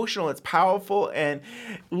emotional, it's powerful, and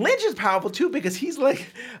Lynch is powerful too because he's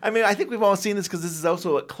like, I think we've all seen this because this is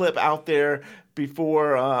also a clip out there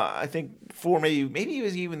before I think for maybe it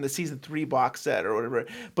was even the season 3 box set or whatever.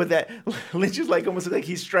 But that Lynch is like almost like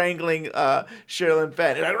he's strangling Sherilyn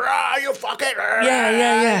Fenn. He's like, rah, you fucking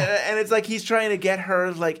yeah. And it's like he's trying to get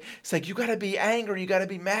her like it's like you gotta be angry, you gotta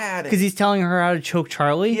be mad. Because he's telling her how to choke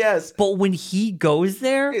Charlie. Yes. But when he goes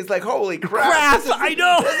there, it's like holy crap! I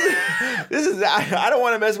know. This is I don't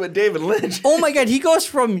want to mess with David Lynch. Oh my god, he goes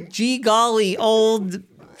from gee golly old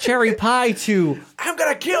cherry pie to I'm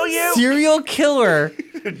gonna kill you, serial killer.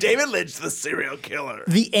 David Lynch, the serial killer.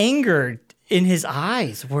 The anger in his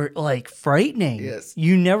eyes were like frightening. Yes.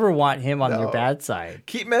 You never want him on your bad side.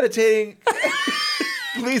 Keep meditating.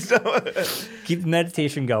 Please don't. Keep the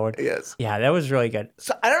meditation going. Yes. Yeah, that was really good.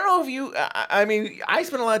 So I don't know if you, I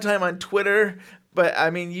spend a lot of time on Twitter, but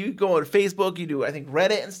you go on Facebook, you do, I think,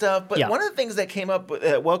 Reddit and stuff. But one of the things that came up,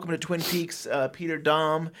 Welcome to Twin Peaks, Peter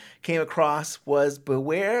Dom came across was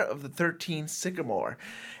Beware of the 13th Sycamore.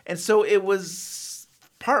 And so it was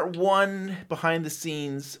part 1 behind the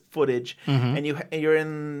scenes footage, and you're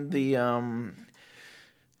in the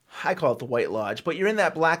I call it the White Lodge, but you're in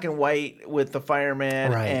that black and white with the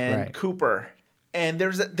fireman and Cooper. And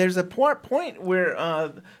there's a point where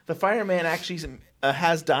the fireman actually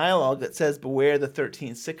has dialogue that says "Beware the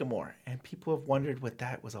 13th Sycamore," and people have wondered what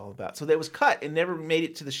that was all about. So that was cut and never made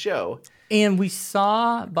it to the show. And we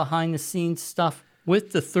saw behind the scenes stuff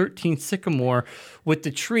with the 13th Sycamore, with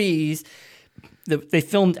the trees. They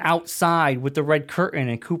filmed outside with the red curtain,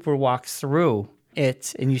 and Cooper walks through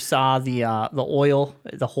it, and you saw the oil,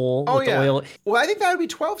 the hole with the oil. Well, I think that would be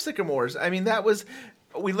 12 sycamores. That was.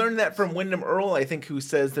 We learned that from Wyndham Earle, I think, who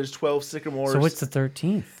says there's 12 sycamores. So what's the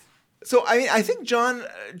 13th? So I think John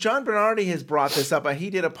Bernardi has brought this up. He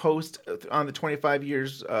did a post on the 25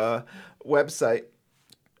 years website,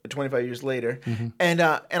 25 years later, and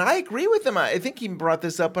I agree with him. I think he brought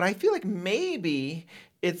this up, but I feel like maybe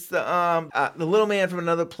it's the little man from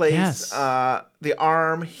another place. Yes. The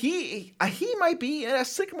arm. He might be in a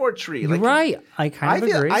sycamore tree. You're right. I kind of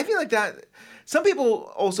agree. I feel like that. Some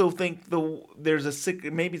people also think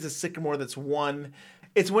maybe it's a sycamore that's one.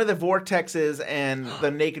 It's where the vortex is and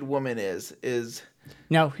the naked woman is.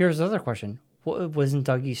 Now here's the other question: wasn't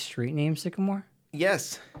Dougie's street name Sycamore?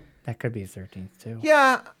 Yes. That could be 13th too.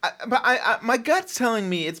 Yeah, but my gut's telling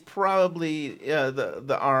me it's probably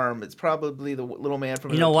the arm. It's probably the little man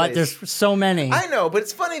from. You know what? Place. There's so many. I know, but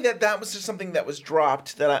it's funny that was just something that was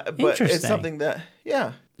dropped. But it's something that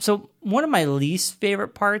So one of my least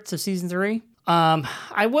favorite parts of season 3.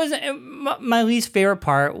 My least favorite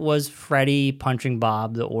part was Freddy punching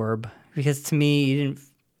Bob the orb, because to me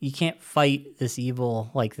you can't fight this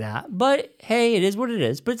evil like that. But hey, it is what it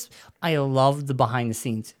is. But I love the behind the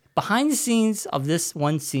scenes. Behind the scenes of this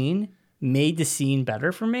one scene made the scene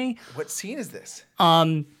better for me. What scene is this?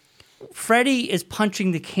 Freddy is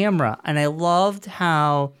punching the camera, and I loved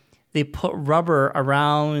how they put rubber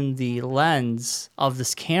around the lens of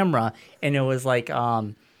this camera, and it was like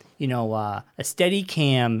a steady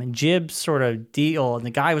cam jib sort of deal, and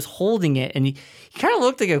the guy was holding it, and he kind of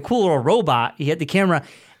looked like a cool little robot. He had the camera,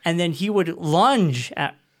 and then he would lunge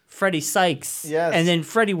at Freddy Sykes, and then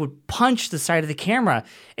Freddy would punch the side of the camera,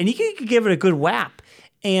 and he could give it a good whap.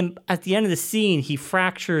 And at the end of the scene, he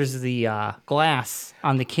fractures the glass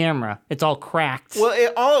on the camera. It's all cracked.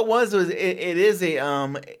 Well, all it was it is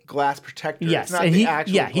a glass protector. Yes, it's not and the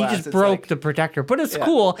actual glass. he just broke the protector, but it's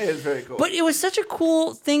cool. It is very cool. But it was such a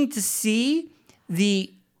cool thing to see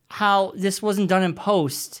how this wasn't done in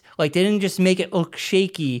post. Like, they didn't just make it look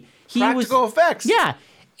shaky. Practical effects. Yeah,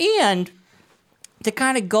 and to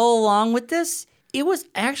kind of go along with this, it was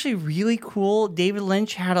actually really cool. David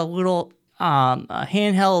Lynch had a little a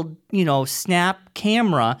handheld, snap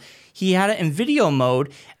camera. He had it in video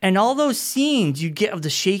mode, and all those scenes you get of the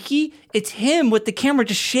shaky, it's him with the camera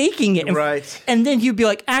just shaking it. Right. And then he'd be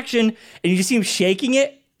like, action, and you just see him shaking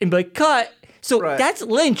it and be like, cut. So that's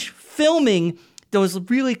Lynch filming those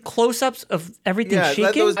really close-ups of everything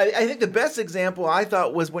shaking. I think the best example I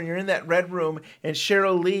thought was when you're in that red room and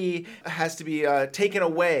Cheryl Lee has to be taken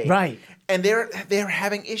away. Right. And they're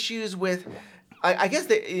having issues with... I guess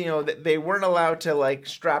they weren't allowed to like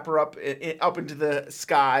strap her up into the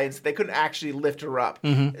sky, and so they couldn't actually lift her up.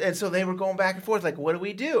 Mm-hmm. And so they were going back and forth like, what do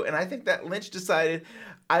we do? And I think that Lynch decided,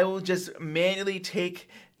 I will just manually take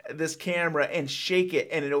this camera and shake it,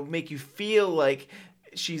 and it'll make you feel like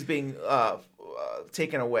she's being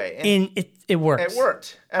taken away. And it worked. It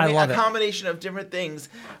worked. I mean, love a combination of different things,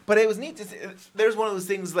 but it was neat to see. There's one of those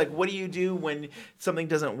things like, what do you do when something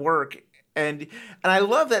doesn't work? And I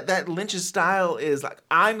love that Lynch's style is like,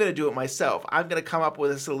 I'm going to do it myself. I'm going to come up with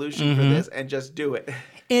a solution for this and just do it.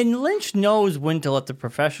 And Lynch knows when to let the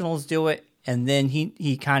professionals do it, and then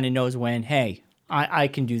he kind of knows when, hey, I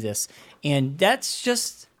can do this. And that's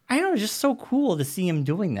just, I don't know, just so cool to see him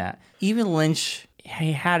doing that. Even Lynch,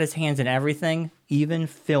 he had his hands in everything, even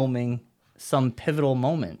filming some pivotal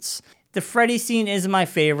moments. The Freddy scene is my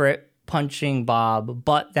favorite, punching Bob,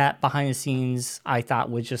 but that behind the scenes I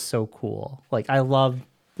thought was just so cool. Like, I love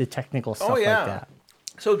the technical stuff like that.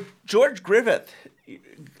 So George Griffith,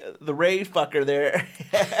 the Ray fucker there,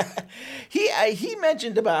 he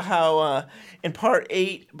mentioned about how in part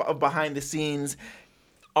 8 of Behind the Scenes,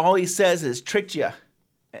 all he says is tricked ya.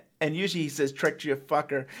 And usually he says tricked you,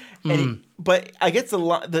 fucker. But I guess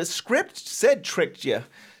the script said tricked you.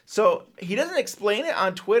 So he doesn't explain it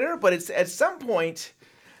on Twitter, but it's at some point,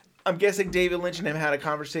 I'm guessing David Lynch and him had a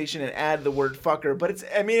conversation and added the word fucker. But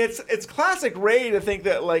it's classic Ray to think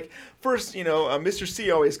that, like, first, Mr.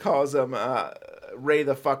 C always calls him Ray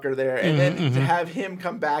the fucker there, and then to have him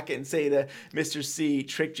come back and say to Mr. C,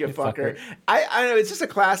 tricked you, fucker. I know, it's just a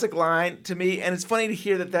classic line to me, and it's funny to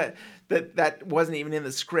hear that wasn't even in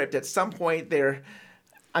the script. At some point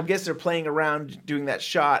I guess they're playing around doing that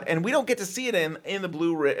shot, and we don't get to see it in the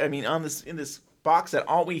Blu-ray. I mean, in this box set,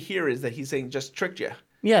 all we hear is that he's saying just tricked you.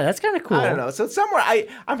 Yeah, that's kind of cool. I don't know. So somewhere,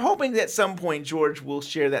 I'm hoping that at some point George will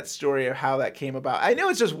share that story of how that came about. I know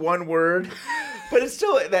it's just one word, but it's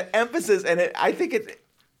still that emphasis, and I think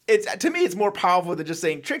it's to me it's more powerful than just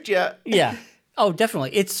saying tricked you. Yeah. Oh,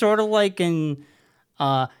 definitely. It's sort of like in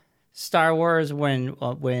Star Wars when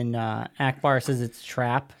Akbar says it's a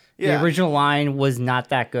trap. Yeah. The original line was not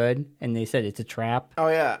that good, and they said it's a trap. Oh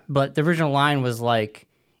yeah. But the original line was like,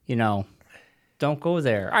 don't go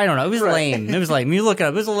there. I don't know. It was lame. It was like, when you look it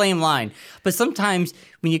up, it was a lame line. But sometimes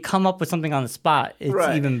when you come up with something on the spot,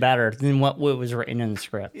 it's even better than what was written in the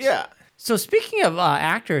script. Yeah. So speaking of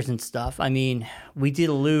actors and stuff, I mean, we did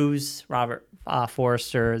lose Robert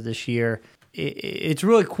Forster this year. It's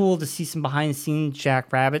really cool to see some behind-the-scenes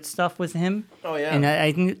Jack Rabbit stuff with him. Oh, yeah. And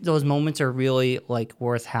I think those moments are really, like,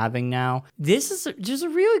 worth having now. This is just a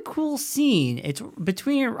really cool scene. It's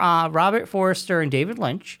between Robert Forster and David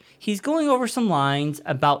Lynch. He's going over some lines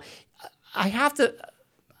about...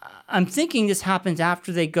 I'm thinking this happens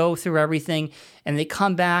after they go through everything, and they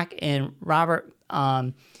come back, and Robert,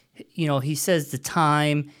 he says the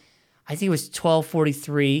time... I think it was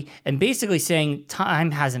 12:43, and basically saying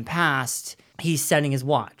time hasn't passed. He's setting his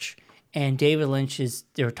watch, and David Lynch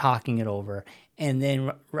they're talking it over, and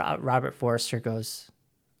then Robert Forster goes,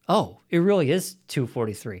 "Oh, it really is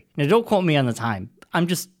 2:43." Now, don't quote me on the time.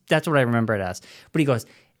 That's what I remember it as. But he goes,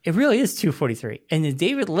 "It really is 2:43." And then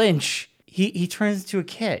David Lynch, he turns into a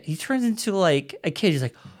kid. He turns into like a kid. He's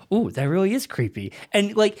like, "Ooh, that really is creepy."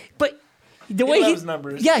 And like, but the way he loves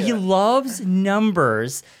numbers. Yeah, he loves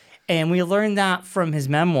numbers. And we learned that from his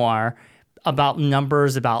memoir about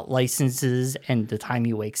numbers, about licenses, and the time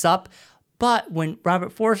he wakes up. But when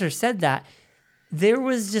Robert Forster said that, there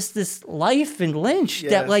was just this life in Lynch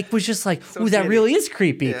that like was just like, ooh, that really is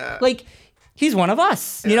creepy. Yeah. Like, he's one of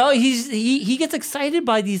us. You know, he gets excited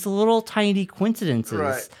by these little tiny coincidences.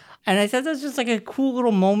 Right. And I thought that's just like a cool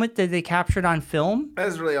little moment that they captured on film.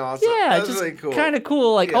 That's really awesome. Yeah, that's really cool. Kind of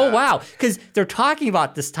cool. Like, oh wow, because they're talking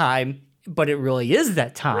about this time, but it really is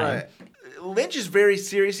that time. Right. Lynch is very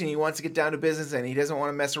serious and he wants to get down to business and he doesn't want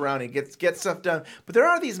to mess around. He gets stuff done. But there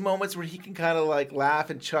are these moments where he can kind of like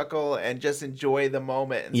laugh and chuckle and just enjoy the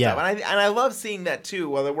moment and stuff. And I love seeing that too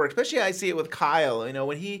while it works. Especially I see it with Kyle. You know,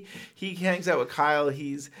 when he hangs out with Kyle,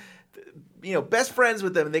 he's best friends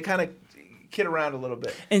with them and they kind of kid around a little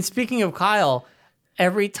bit. And speaking of Kyle,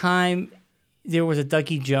 every time there was a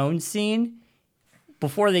Dougie Jones scene,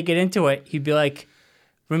 before they get into it, he'd be like,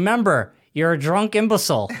 "Remember, you're a drunk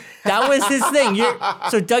imbecile." That was his thing.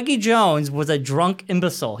 So Dougie Jones was a drunk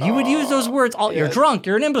imbecile. He would use those words. You're drunk.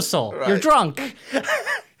 You're an imbecile. Right. You're drunk.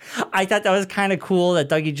 I thought that was kind of cool that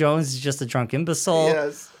Dougie Jones is just a drunk imbecile.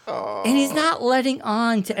 Yes. Aww. And he's not letting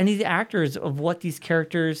on to any of the actors of what these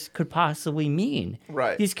characters could possibly mean.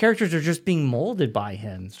 Right. These characters are just being molded by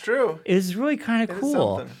him. It's true. It's really kind of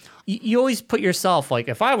cool. You always put yourself, like,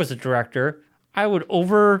 if I was a director, I would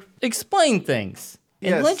over-explain things.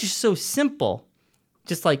 And Lynch is so simple.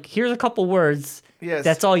 Just like, here's a couple words. Yes.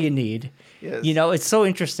 That's all you need. Yes. You know, it's so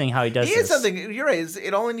interesting how he does this. He has something, you're right,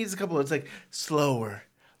 it only needs a couple words, like slower,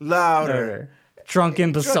 louder. Drunk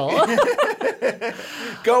imbecile.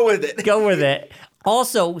 Go with it. Go with it.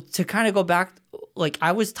 Also, to kind of go back, like,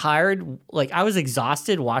 I was tired, like, I was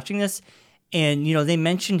exhausted watching this. And, they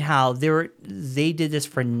mentioned how they did this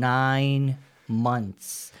for 9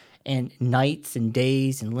 months. And nights and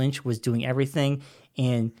days, and Lynch was doing everything.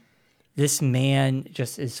 And this man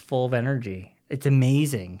just is full of energy. It's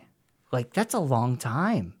amazing. Like, that's a long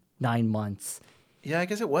time, 9 months. Yeah, I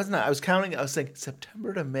guess it was not. I was counting. I was thinking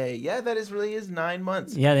September to May. Yeah, that really is 9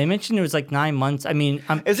 months. Yeah, they mentioned it was like 9 months. I mean,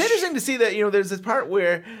 it's interesting to see that, there's this part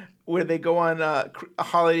where they go on a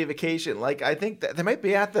holiday vacation. Like, I think that they might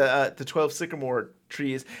be at the 12 sycamore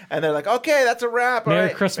trees, and they're like, okay, that's a wrap.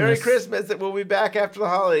 Merry Christmas. Merry Christmas. That we'll be back after the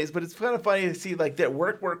holidays. But it's kind of funny to see, like, that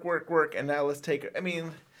work, and now let's take it. I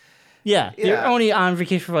mean... Yeah, you're only on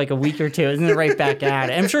vacation for like a week or two, and then right back at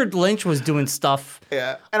it. I'm sure Lynch was doing stuff.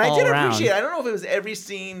 Yeah, and I did appreciate. I don't know if it was every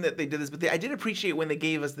scene that they did this, but I did appreciate when they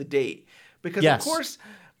gave us the date because of course,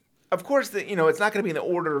 it's not going to be in the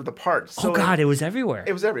order of the parts. So, oh God, it was everywhere.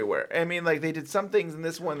 It was everywhere. I mean, like they did some things in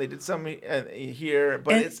this one, they did some here,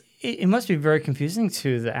 but it must be very confusing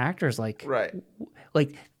to the actors. Like, right,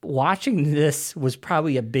 like watching this was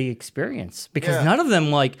probably a big experience because none of them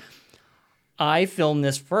like. I filmed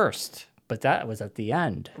this first, but that was at the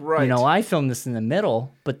end. Right. I filmed this in the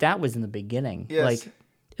middle, but that was in the beginning. Yes. Like,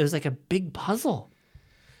 it was like a big puzzle.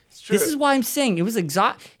 It's true. This is why I'm saying it was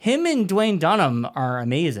him and Dwayne Dunham are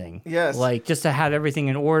amazing. Yes. Like, just to have everything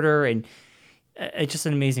in order, and it's just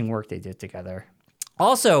an amazing work they did together.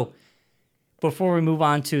 Also, before we move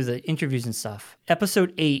on to the interviews and stuff,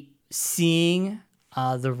 episode 8, seeing...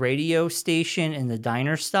 the radio station and the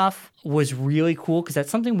diner stuff was really cool because that's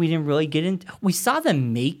something we didn't really get into. We saw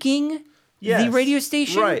them making the radio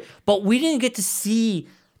station, right, but we didn't get to see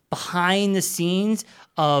behind the scenes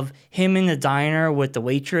of him in the diner with the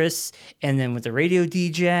waitress and then with the radio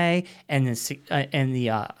DJ and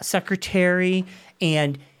the secretary.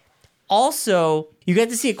 And also, you got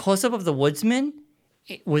to see a close-up of the woodsman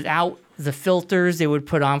without the filters they would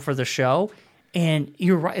put on for the show. And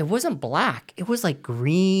you're right, it wasn't black. It was like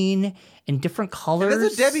green and different colors. And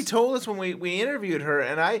that's what Debbie told us when we interviewed her.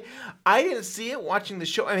 And I didn't see it watching the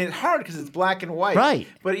show. I mean, it's hard because it's black and white. Right.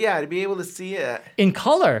 But yeah, to be able to see it. In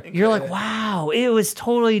color. You're like, wow, it was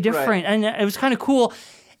totally different. Right. And it was kind of cool.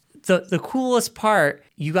 The coolest part,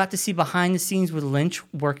 you got to see behind the scenes with Lynch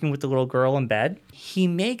working with the little girl in bed. He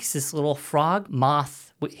makes this little frog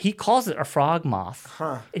moth. He calls it a frog moth.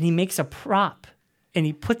 Huh. And he makes a prop. And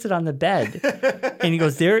he puts it on the bed. And he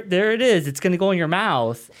goes, there it is. It's going to go in your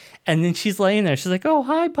mouth. And then she's laying there. She's like, oh,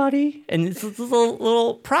 hi, buddy. And it's this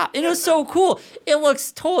little prop. And it was so cool. It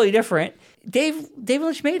looks totally different. David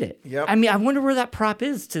Lynch made it. Yep. I mean, I wonder where that prop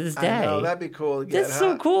is to this day. I know, that'd be cool to get, That's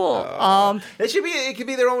so cool. It could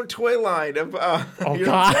be their own toy line of. Oh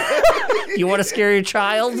God! You want to scare your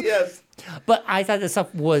child? Yes. But I thought this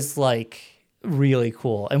stuff was like really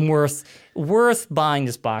cool and worth buying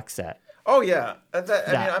this box set. Oh yeah, I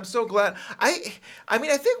mean, I'm so glad. I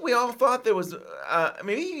mean, I think we all thought there was.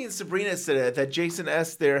 Maybe even Sabrina said it, that Jason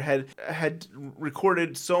S. there had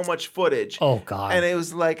recorded so much footage. Oh God! And it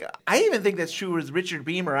was like, I even think that's true with Richard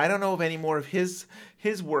Beamer. I don't know if any more of his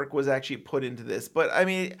work was actually put into this, but I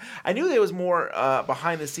mean, I knew there was more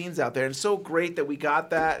behind the scenes out there, and so great that we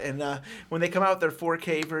got that. And when they come out with their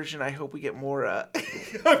 4K version, I hope we get more. And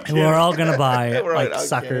we're all gonna buy it like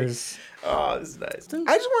suckers. Oh, this is nice.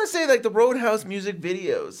 I just want to say, like, the Roadhouse music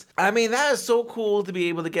videos. I mean, that is so cool to be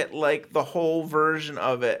able to get, like, the whole version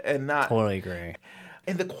of it and not... Totally agree.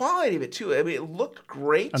 And the quality of it, too. I mean, it looked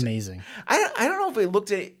great. Amazing. I don't know if it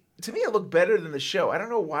looked... To me, it looked better than the show. I don't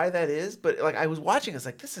know why that is, but, like, I was watching, it's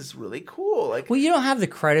like, this is really cool. Like, well, you don't have the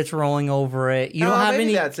credits rolling over it. You don't have maybe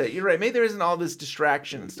any... that's it. You're right. Maybe there isn't all this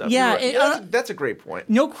distraction and stuff. Yeah. Right. That's a great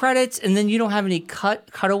point. No credits, and then you don't have any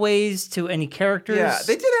cutaways to any characters. Yeah,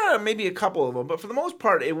 they did have maybe a couple of them, but for the most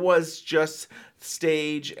part, it was just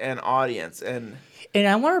stage and audience. And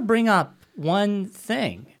I want to bring up one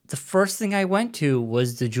thing. The first thing I went to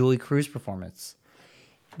was the Julie Cruz performance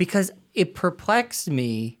because it perplexed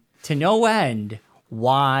me to no end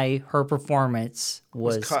why her performance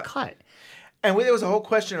was cut. And there was a whole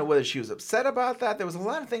question of whether she was upset about that. There was a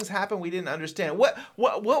lot of things happen we didn't understand. What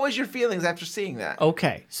was your feelings after seeing that?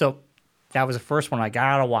 Okay, so that was the first one. I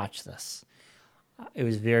gotta watch this. It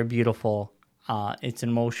was very beautiful. It's an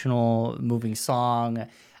emotional, moving song.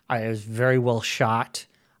 It was very well shot.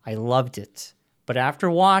 I loved it. But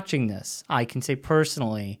after watching this, I can say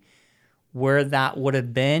personally, where that would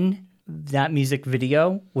have been, that music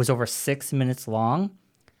video was over 6 minutes long.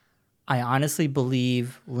 I honestly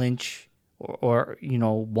believe Lynch or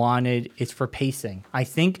wanted it's for pacing. I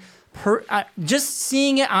think just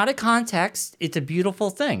seeing it out of context, it's a beautiful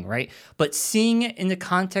thing, right? But seeing it in the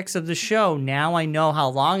context of the show, now I know how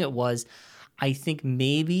long it was. I think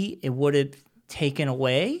maybe it would have taken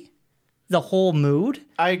away the whole mood.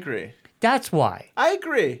 I agree. That's why. I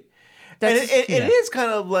agree. And it is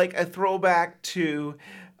kind of like a throwback to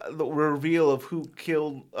the reveal of who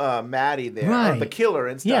killed Maddie there, right. or the killer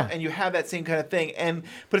and stuff, yeah. And you have that same kind of thing.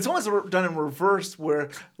 But it's almost done in reverse, where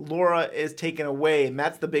Laura is taken away, and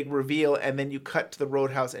that's the big reveal, and then you cut to the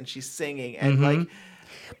Roadhouse, and she's singing, and like.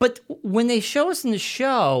 But when they show us in the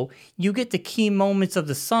show, you get the key moments of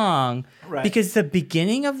the song, right. Because the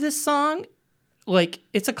beginning of this song, like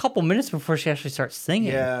it's a couple minutes before she actually starts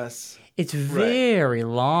singing. Yes. It's very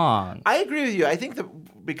long. I agree with you. I think that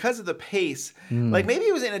because of the pace, like maybe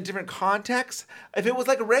it was in a different context. If it was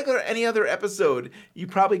like any other episode, you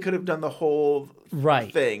probably could have done the whole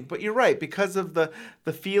thing. But you're right. Because of the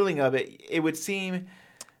feeling of it, it would seem...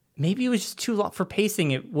 Maybe it was just too long for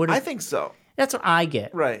pacing. It would. I think so. That's what I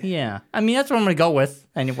get. Right. Yeah. I mean, that's what I'm going to go with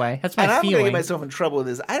anyway. That's my feeling. And I'm going to get myself in trouble with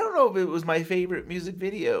this. I don't know if it was my favorite music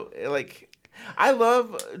video. Like, I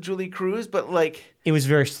love Julie Cruz, but like... It was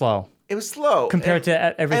very slow. It was slow. Compared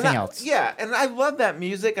to everything else. Yeah, and I love that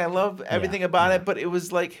music. I love everything about it, but it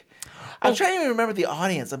was like... I'm trying to even remember the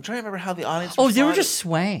audience. I'm trying to remember how the audience responded. They were just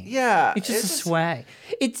swaying. Yeah. It's just a sway.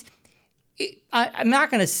 I'm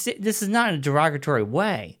not going to say... This is not in a derogatory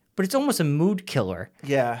way, but it's almost a mood killer.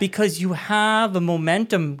 Yeah. Because you have a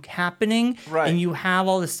momentum happening, and you have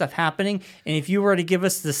all this stuff happening, and if you were to give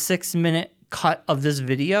us the 6-minute cut of this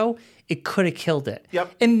video... It could have killed it.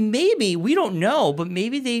 Yep. And maybe, we don't know, but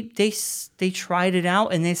maybe they tried it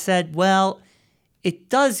out and they said, well, it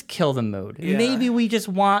does kill the mood. Yeah. Maybe we just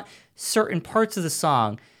want certain parts of the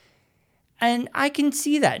song. And I can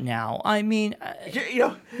see that now. I mean, you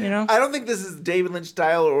know, I don't think this is David Lynch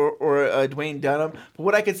style or Dwayne Dunham. But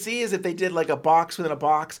what I could see is if they did like a box within a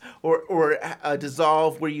box or a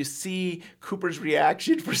dissolve where you see Cooper's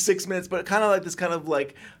reaction for 6 minutes, but kind of like this kind of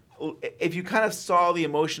like, if you kind of saw the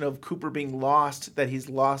emotion of Cooper being lost, that he's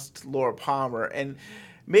lost Laura Palmer, and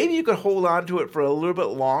maybe you could hold on to it for a little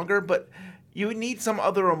bit longer, but you would need some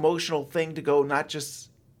other emotional thing to go, not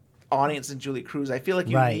just audience and Julie Cruz. I feel like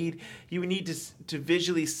you need to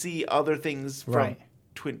visually see other things from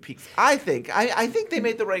Twin Peaks. I think they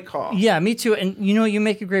made the right call. Yeah, me too. And you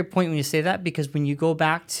make a great point when you say that, because when you go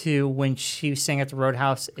back to when she sang at the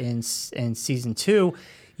Roadhouse in season 2,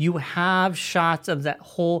 you have shots of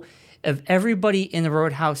of everybody in the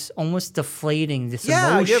Roadhouse almost deflating this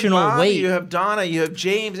emotional you have Bobby, weight. You have Donna, you have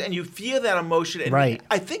James, and you feel that emotion. And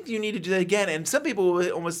I think you need to do that again. And some people will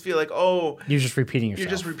almost feel like, oh, you're just repeating yourself. You're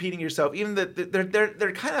just repeating yourself. Even that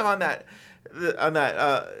they're kind of on that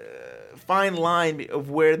fine line of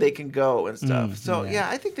where they can go and stuff. So yeah.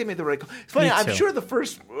 I think they made the right call. It's funny. Me I'm too. sure the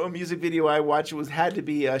first music video I watched had to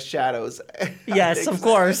be Shadows. Yes, of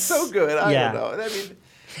course. It's so good. I Yeah. don't know. I mean,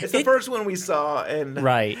 it's the first one we saw, and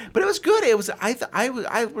Right. But it was good. It was.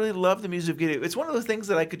 I really loved the music video. It's one of those things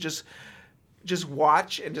that I could just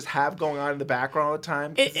watch and just have going on in the background all the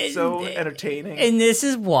time. It's so entertaining. And this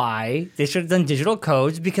is why they should have done digital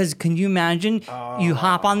codes, because can you imagine you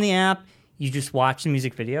hop on the app, you just watch the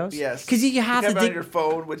music videos? Yes. Because you have it to on your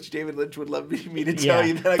phone, which David Lynch would love me to tell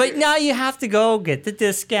you. That But now you have to go get the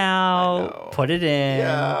disc out, know. put it in.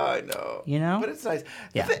 Yeah, I know. You know? But it's nice.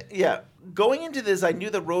 Yeah. Going into this, I knew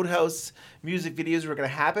the Roadhouse music videos were going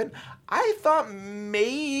to happen. I thought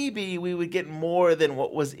maybe we would get more than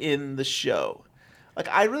what was in the show. Like,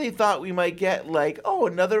 I really thought we might get, like,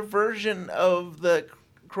 another version of the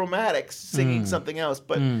Chromatics singing something else.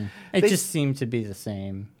 But It just seemed to be the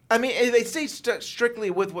same. I mean, they stay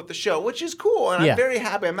strictly with what the show, which is cool, and I'm very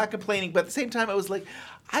happy. I'm not complaining, but at the same time, I was like,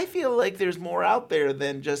 I feel like there's more out there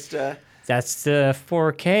than just. That's the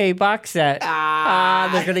 4K box set.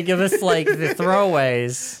 They're gonna give us like the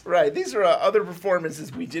throwaways. Right, these are other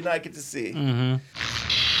performances we did not get to see.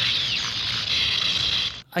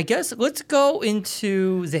 I guess let's go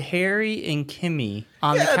into the Harry and Kimmy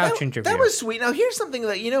on the couch interview. That was sweet. Now, here's something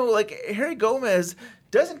that like Harry Gomez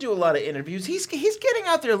doesn't do a lot of interviews. He's getting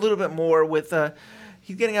out there a little bit more with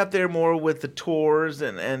he's getting out there more with the tours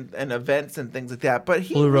and events and things like that. But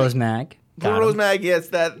Blue Rose Mag. Blue Rose Mag, yes,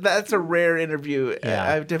 that's a rare interview.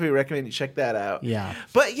 Yeah. I definitely recommend you check that out. Yeah.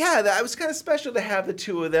 But yeah, that was kind of special to have the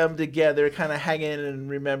two of them together, kind of hanging and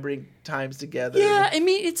remembering times together. Yeah, I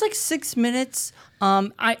mean it's like 6 minutes.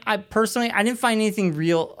 I personally I didn't find anything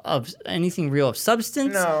real of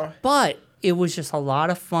substance. No. But it was just a lot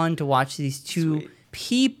of fun to watch these two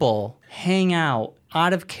people hang out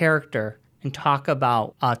of character and talk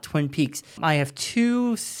about Twin Peaks. I have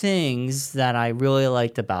two things that I really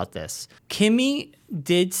liked about this. Kimmy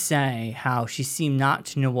did say how she seemed not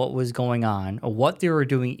to know what was going on or what they were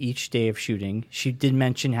doing each day of shooting. She did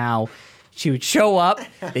mention how she would show up,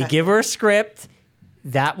 they give her a script,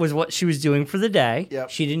 that was what she was doing for the day. Yep.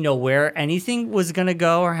 She didn't know where anything was going to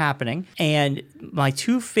go or happening. And my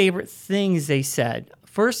two favorite things they said.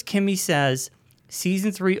 First, Kimmy says,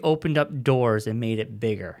 Season 3 opened up doors and made it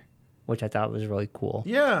bigger, which I thought was really cool.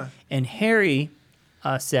 Yeah. And Harry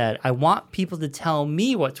said, I want people to tell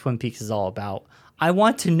me what Twin Peaks is all about. I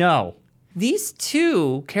want to know. These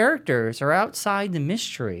two characters are outside the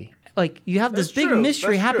mystery. Like, you have this big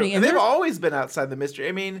mystery happening. And they've always been outside the mystery.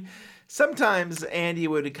 I mean, sometimes Andy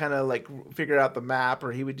would kind of like figure out the map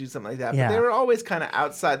or he would do something like that. Yeah. But they were always kind of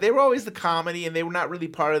outside. They were always the comedy and they were not really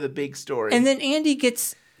part of the big story. And then Andy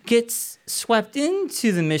gets swept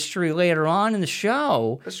into the mystery later on in the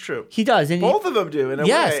show. That's true. He does. And both of them do in a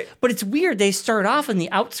way. But it's weird. They start off in the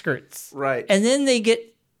outskirts. Right. And then they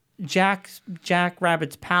get Jack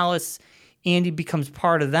Rabbit's palace. Andy becomes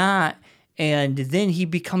part of that. And then he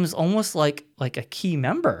becomes almost like a key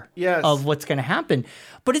member of what's going to happen.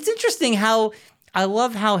 But it's interesting how I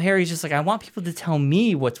love how Harry's just like, I want people to tell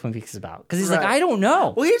me what Twin Peaks is about. Because he's like, I don't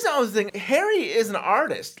know. Well, here's the other thing. Harry is an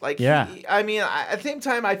artist. Like, at the same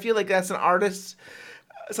time, I feel like that's an artist,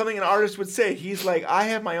 something an artist would say. He's like, I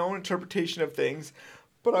have my own interpretation of things,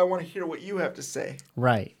 but I want to hear what you have to say.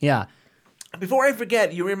 Right, yeah. Before I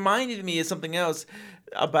forget, you reminded me of something else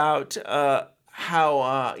about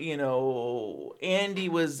how, Andy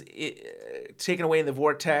was taken away in the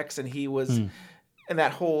vortex and he was... And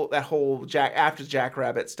that whole Jack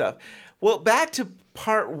Rabbit stuff. Well, back to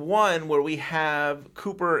part 1 where we have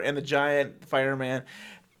Cooper and the giant fireman.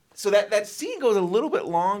 So that scene goes a little bit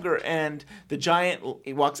longer, and the giant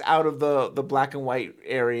walks out of the black and white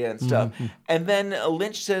area and stuff. Mm-hmm. And then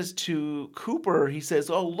Lynch says to Cooper, he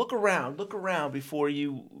says, "Oh, look around before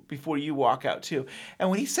you walk out too."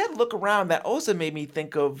 And when he said "look around," that also made me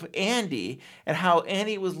think of Andy and how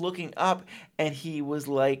Andy was looking up and he was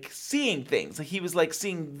like seeing things, like he was like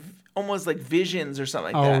seeing almost like visions or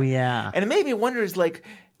something like that. Oh yeah. And it made me wonder, is like,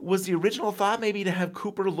 was the original thought maybe to have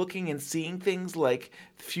Cooper looking and seeing things like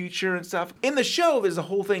future and stuff? In the show, there's a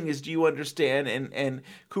whole thing is, do you understand? And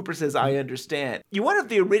Cooper says, I understand. You wonder if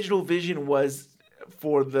the original vision was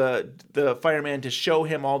for the fireman to show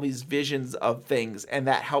him all these visions of things and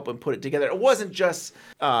that help him put it together. It wasn't just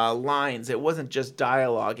lines. It wasn't just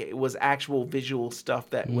dialogue. It was actual visual stuff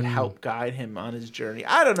that would help guide him on his journey.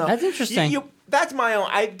 I don't know. That's interesting. That's my own.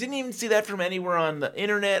 I didn't even see that from anywhere on the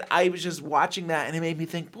internet. I was just watching that, and it made me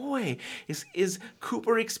think, boy, is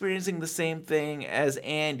Cooper experiencing the same thing as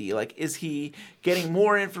Andy? Like, is he getting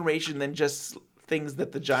more information than just things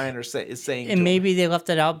that the giant is saying. And to maybe him. they left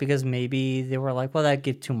it out because maybe they were like, well, that'd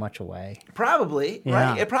give too much away. Probably,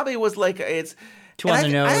 Yeah. right? It probably was like it's Too on the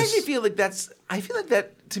nose. I actually feel like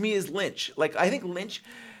that to me is Lynch. Like I think Lynch.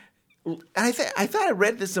 And I thought I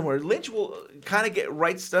read this somewhere. Lynch will kind of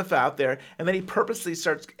write stuff out there, and then he purposely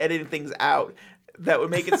starts editing things out that would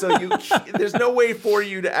make it so there's no way for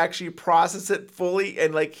you to actually process it fully,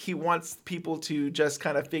 and like he wants people to just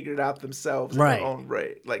kind of figure it out themselves in their own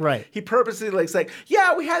right. Like he purposely it's like,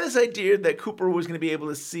 yeah, we had this idea that Cooper was going to be able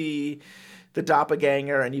to see the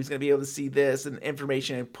doppelganger and he was going to be able to see this and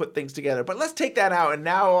information and put things together, but let's take that out, and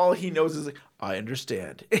now all he knows is like, I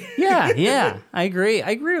understand. Yeah, I agree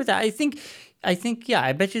with that. I think, yeah,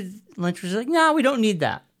 I bet you Lynch was like, no, we don't need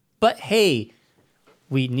that, but hey,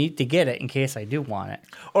 we need to get it in case I do want it.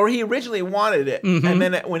 Or he originally wanted it, and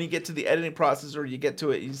then when you get to the editing process or you get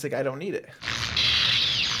to it, he's like, I don't need it.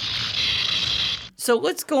 So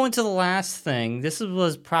let's go into the last thing. This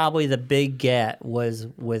was probably the big get was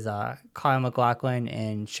with Kyle MacLachlan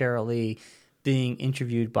and Sheryl Lee being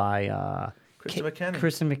interviewed by Kristen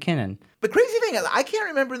McKinnon. The crazy thing is, I can't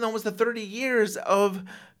remember in almost the 30 years of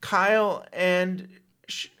Kyle and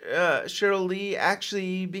Sheryl Lee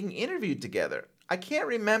actually being interviewed together. I can't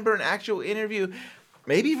remember an actual interview.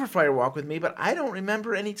 Maybe for Fire Walk with Me, but I don't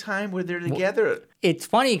remember any time where they're together. Well, it's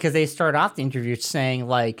funny because they start off the interview saying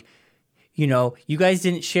like, you know, you guys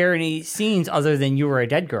didn't share any scenes other than you were a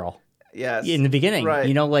dead girl. Yes. In the beginning, right.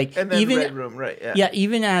 You know, like and then even Red Room, right? Yeah. Yeah,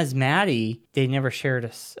 even as Maddie, they never shared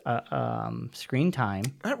a screen time.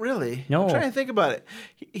 Not really. No. I'm trying to think about it.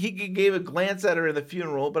 He gave a glance at her in the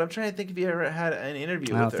funeral, but I'm trying to think if he ever had an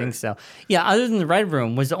interview with her. I don't think so. Yeah, other than the Red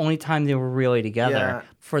Room was the only time they were really together. Yeah.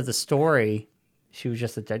 For the story, she was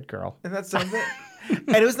just a dead girl. And that's something.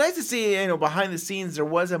 And it was nice to see, behind the scenes, there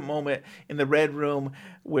was a moment in the Red Room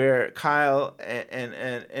where Kyle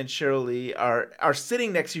and Sheryl Lee are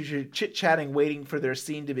sitting next to each other, chit-chatting, waiting for their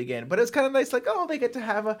scene to begin. But it was kind of nice, like, oh, they get to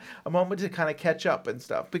have a moment to kind of catch up and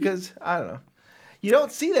stuff. Because, I don't know. You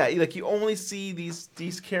don't see that. Like, you only see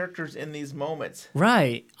these characters in these moments.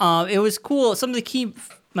 Right. It was cool. Some of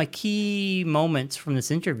the key moments from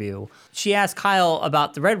this interview, she asked Kyle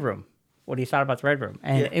about the Red Room. What he thought about the Red Room.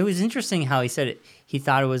 And it was interesting how he said it. He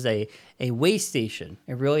thought it was a way station.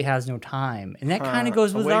 It really has no time. And that kind of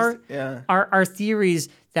goes with our theories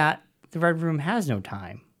that the Red Room has no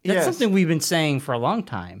time. That's something we've been saying for a long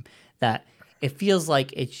time, that it feels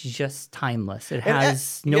like it's just timeless. It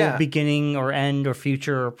has no beginning or end or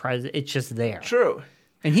future or present. It's just there. True.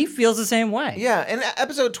 And he feels the same way. Yeah, in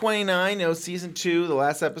episode 29, season 2, the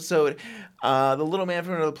last episode, the little man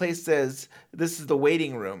from another place says, this is the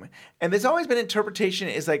waiting room. And there's always been interpretation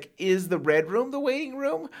is like, is the Red Room the waiting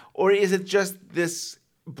room? Or is it just this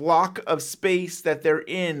block of space that they're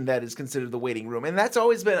in that is considered the waiting room? And that's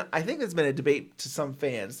always been, I think there's been a debate to some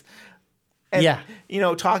fans. And,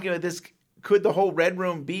 talking about this, could the whole Red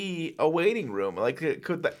Room be a waiting room? Like,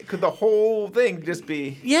 could the whole thing just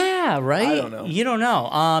be? Yeah, right? I don't know. You don't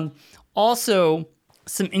know. Also,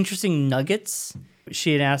 some interesting nuggets.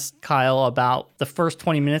 She had asked Kyle about the first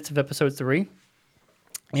 20 minutes of episode 3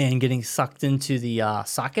 and getting sucked into the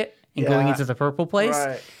socket and going into the purple place.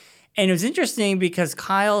 Right. And it was interesting because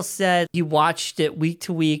Kyle said he watched it week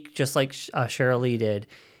to week, just like Sheryl Lee did.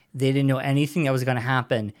 They didn't know anything that was going to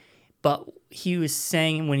happen. But he was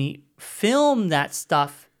saying when he filmed that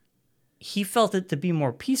stuff, he felt it to be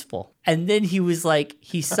more peaceful. And then he was like,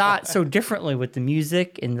 he saw it so differently with the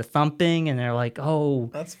music and the thumping. And they're like, oh.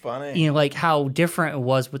 That's funny. Like how different it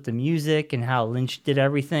was with the music and how Lynch did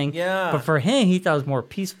everything. Yeah. But for him, he thought it was more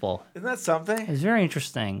peaceful. Isn't that something? It was very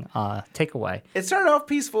interesting takeaway. It started off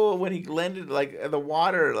peaceful when he landed the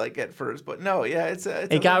water at first. But no, yeah,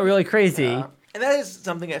 it got really crazy. Yeah. And that is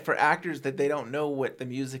something for actors that they don't know what the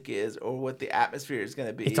music is or what the atmosphere is going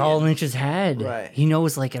to be. It's all in Lynch's head. Right. He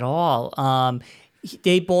knows it all.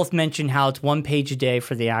 They both mentioned how it's 1 page a day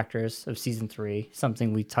for the actors of season 3,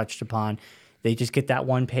 something we touched upon. They just get that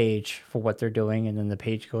 1 page for what they're doing, and then the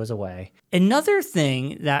page goes away. Another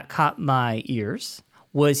thing that caught my ears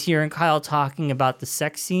was hearing Kyle talking about the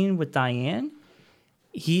sex scene with Diane.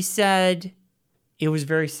 He said it was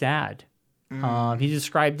very sad. He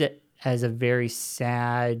described it as a very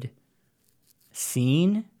sad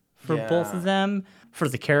scene for both of them, for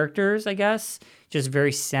the characters, I guess. Just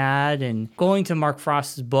very sad. And going to Mark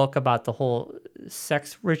Frost's book about the whole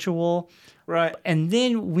sex ritual. Right. And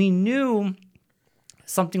then we knew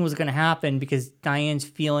something was going to happen because Diane's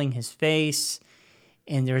feeling his face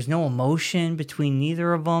and there's no emotion between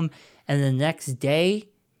neither of them. And the next day,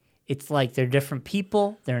 it's like they're different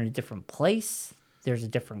people. They're in a different place. There's a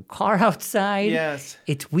different car outside. Yes.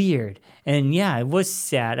 It's weird. And yeah, it was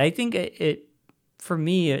sad. I think it for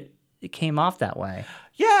me, it came off that way.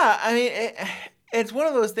 Yeah, I mean, it's one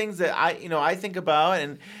of those things that I think about,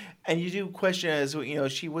 and you do question as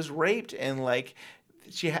she was raped, and like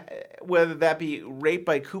whether that be raped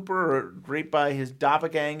by Cooper or raped by his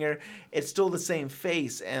doppelganger, it's still the same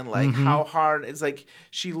face, and like how hard it's like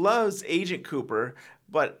she loves Agent Cooper,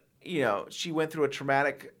 but she went through a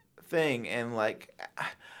traumatic thing, and like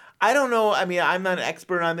I don't know. I mean, I'm not an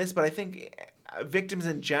expert on this, but I think victims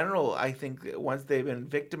in general, I think once they've been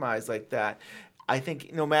victimized like that, I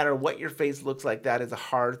think no matter what your face looks like, that is a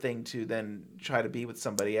hard thing to then try to be with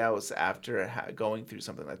somebody else after going through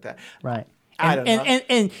something like that. Right. I don't know.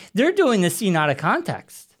 And they're doing this scene out of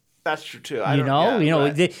context. That's true too.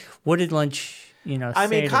 What did Lynch, I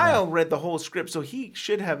mean, say Kyle read the whole script, so he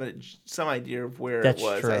should have some idea of where That's it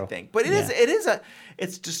was. true. I think, but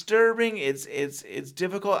it's disturbing. It's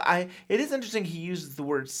difficult. It is interesting. He uses the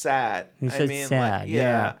word sad. He said sad.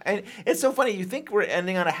 Yeah, and it's so funny. You think we're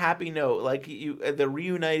ending on a happy note, like the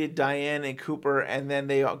reunited Diane and Cooper, and then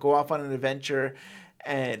they go off on an adventure,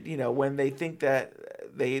 and when they think that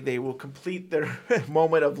they will complete their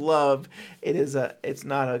moment of love, it's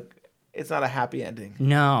not a happy ending.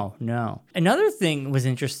 No. Another thing was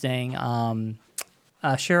interesting.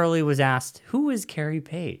 Sheryl Lee was asked, "Who is Carrie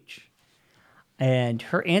Page?" And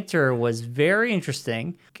her answer was very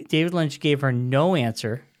interesting. David Lynch gave her no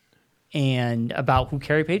answer and about who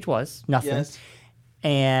Carrie Page was. Nothing. Yes.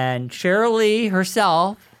 And Sheryl Lee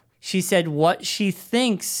herself, she said what she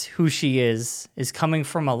thinks who she is coming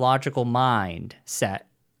from a logical mind set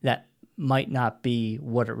that might not be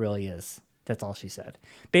what it really is. That's all she said.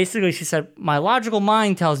 Basically, she said, my logical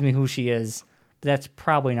mind tells me who she is, but that's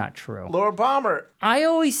probably not true. Laura Palmer. I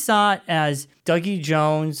always saw it as Dougie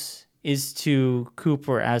Jones is to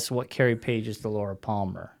Cooper as what Carrie Page is to Laura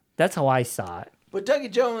Palmer. That's how I saw it. But Dougie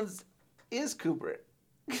Jones is Cooper.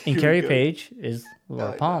 And Carrie Page is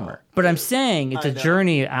Laura Palmer. But I'm saying it's a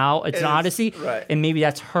journey out. It's an odyssey. Right. And maybe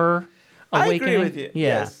that's her awakening. I agree with you.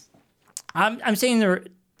 Yeah. Yes. I'm saying they're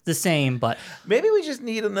the same, but maybe we just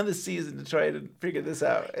need another season to try to figure this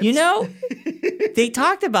out. They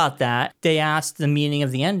talked about that. They asked the meaning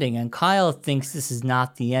of the ending, and Kyle thinks this is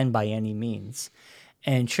not the end by any means.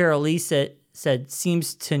 And Sheryl Lee said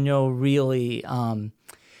seems to know really.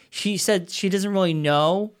 She said she doesn't really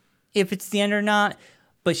know if it's the end or not,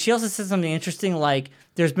 but she also said something interesting, like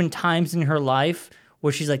there's been times in her life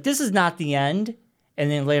where she's like, this is not the end, and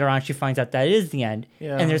then later on she finds out that it is the end.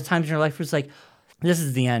 Yeah. And there's times in her life where it's like, this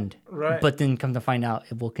is the end. Right. But then come to find out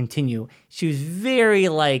it will continue. She was very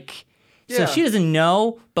like, so Yeah. she doesn't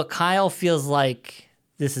know, but Kyle feels like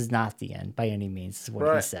this is not the end by any means, is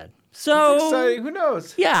what he said. So It's exciting. Who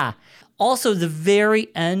knows? yeah. Also, the very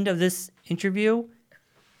end of this interview,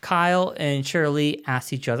 Kyle and Sheryl Lee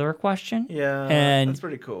asked each other a question. Yeah, And that's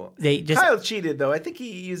pretty cool. they just Kyle cheated though. I think he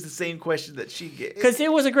used the same question that she gave. because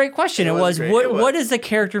it was a great question. It was great. what It was. what does the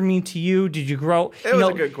character mean to you? Did you grow? It was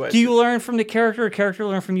a good question. Do you learn from the character? Character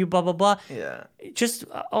learn from you? Blah blah blah. Yeah. Just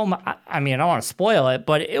oh my! I mean, I don't want to spoil it,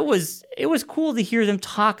 but it was cool to hear them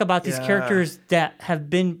talk about these Yeah. characters that have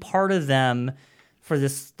been part of them for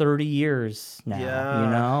this 30 years now.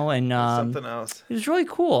 Yeah. And Something else. it was really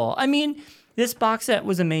cool. I mean, this box set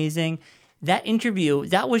was amazing. That interview,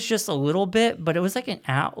 that was just a little bit, but it was like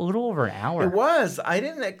a little over an hour. It was. I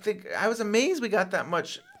didn't think. I was amazed we got that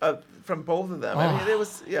much from both of them. I mean, it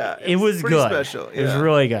was. Yeah. It was pretty good. Special. It was Yeah.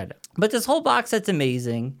 really good. But this whole box set's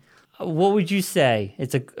amazing. What would you say?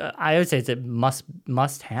 I would say it's a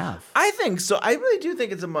must have. I think so. I really do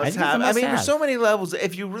think it's a must think it's a have. I mean, must-have. there's so many levels.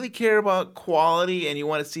 If you really care about quality and you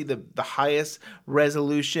want to see the highest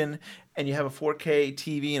resolution, and you have a 4K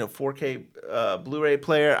TV and a 4K Blu-ray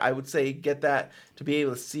player, I would say get that to be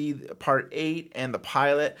able to see Part 8 and the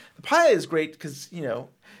pilot. The pilot is great because to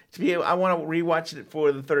be able, I want to rewatch it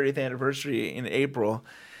for the 30th anniversary in April.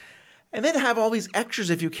 And then have all these extras.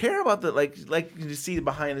 If you care about the like you see the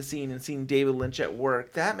behind the scene and seeing David Lynch at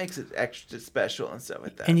work, that makes it extra special and stuff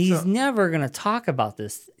like that. And he's never going to talk about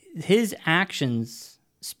this. His actions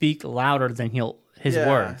speak louder than his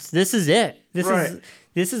words. This is it.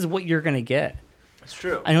 This is what you're going to get. It's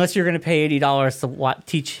true. Unless you're going to pay $80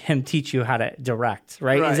 to teach you how to direct,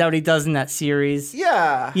 right? Is that what he does in that series?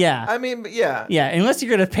 Yeah. Yeah. I mean, yeah. Yeah, unless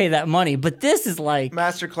you're going to pay that money. But this is like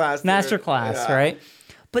Masterclass, yeah. Right?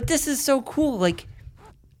 But this is so cool. Like,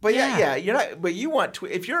 but yeah, you're not. But you want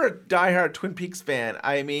if you're a diehard Twin Peaks fan,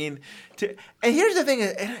 I mean, and here's the thing: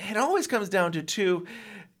 it always comes down to two.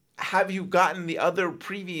 Have you gotten the other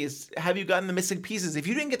previous? Have you gotten the missing pieces? If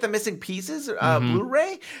you didn't get the missing pieces,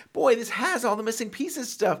 Blu-ray, boy, this has all the missing pieces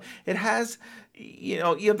stuff. It has,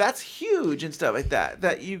 that's huge and stuff like that.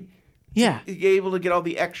 That you Yeah. You're able to get all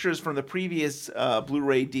the extras from the previous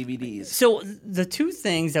Blu-ray DVDs. So the two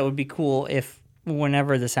things that would be cool if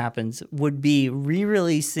whenever this happens would be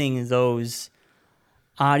re-releasing those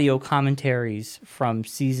audio commentaries from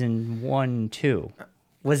season 1 and 2.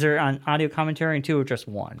 Was there an audio commentary in 2 or just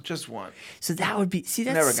 1? Just 1. So that would be... See,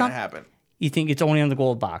 that's Never going to happen. You think it's only on the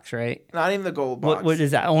gold box, right? Not even the gold box. What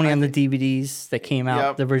is that? Only on the DVDs that came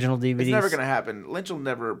out, the original DVDs? It's never going to happen. Lynch will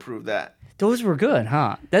never approve that. Those were good,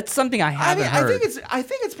 huh? That's something I haven't heard. I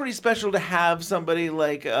think it's pretty special to have somebody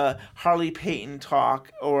like Harley Payton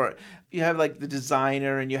talk, or you have like the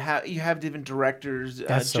designer, and you have different directors,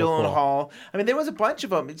 That's so Gyllenhaal. cool. I mean, there was a bunch of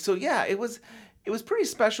them. So yeah, it was pretty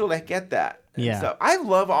special to get that. Yeah. So I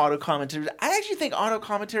love auto commentaries. I actually think auto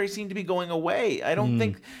commentaries seem to be going away.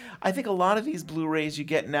 I think a lot of these Blu-rays you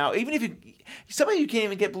get now, even if some of you can't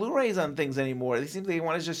even get Blu-rays on things anymore. They seem they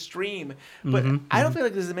want to just stream. But I don't feel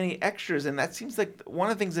like there's as many extras, and that seems like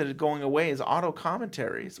one of the things that is going away is auto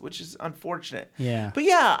commentaries, which is unfortunate. Yeah. But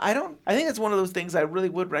yeah, I think it's one of those things I really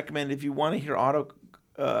would recommend if you want to hear auto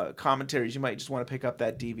commentaries. You might just want to pick up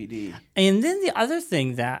that DVD. And then the other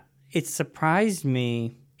thing that it surprised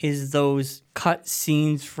me is those cut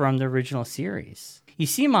scenes from the original series. You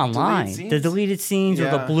see them online, the deleted scenes or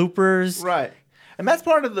the bloopers, right? And that's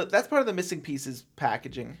part of the missing pieces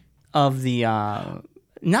packaging of the not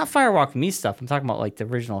Firewalk with Me stuff. I'm talking about like the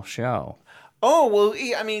original show. Oh well,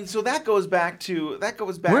 I mean, so that goes back to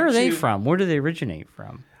Where are they from? Where do they originate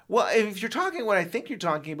from? Well, if you're talking what I think you're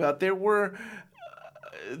talking about, there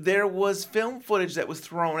was film footage that was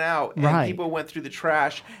thrown out, and people went through the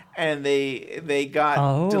trash, and they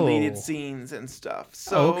got deleted scenes and stuff.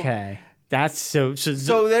 So okay, that's so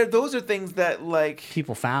those are things that like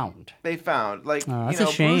people found. They found like that's a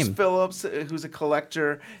shame. Bruce Phillips, who's a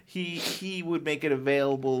collector, he would make it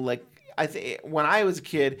available. Like I think when I was a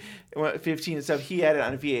kid, 15 and stuff, he had it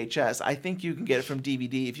on VHS. I think you can get it from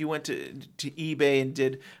DVD if you went to eBay and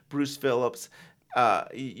did Bruce Phillips.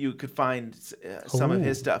 You could find some of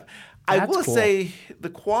his stuff. I will say the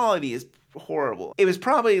quality is horrible. It was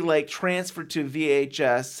probably like transferred to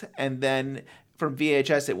VHS, and then from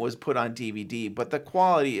VHS it was put on DVD. But the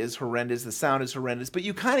quality is horrendous. The sound is horrendous. But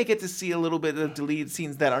you kind of get to see a little bit of deleted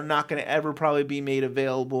scenes that are not going to ever probably be made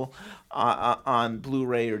available on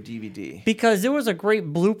Blu-ray or DVD. Because there was a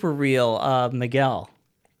great blooper reel of Miguel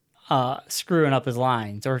screwing up his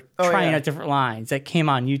lines or trying out different lines that came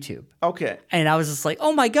on YouTube. Okay. And I was just like,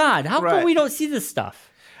 oh my God, how come we don't see this stuff?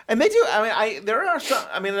 And they do. I mean, there are some.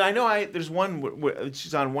 I mean, I know there's one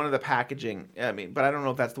she's on one of the packaging. I mean, but I don't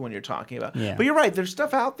know if that's the one you're talking about. Yeah. But you're right. There's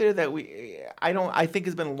stuff out there that I think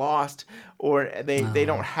has been lost, or they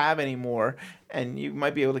don't have anymore. And you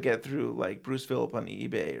might be able to get it through like Bruce Phillips on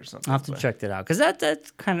eBay or something. I'll have to check that out because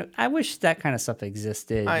that's kind of. I wish that kind of stuff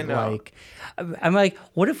existed. I know. Like, I'm like,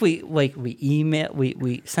 what if we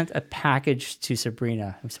sent a package to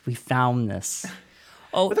Sabrina? We found this.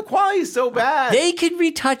 Oh, but the quality is so bad. They can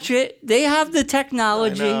retouch it. They have the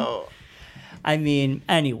technology. I know. I mean,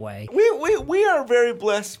 anyway. We are very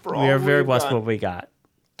blessed for all. We are very blessed for what we got.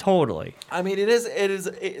 Totally. I mean, it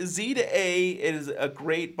is Z to A. It is a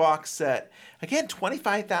great box set. Again,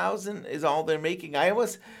 25,000 is all they're making.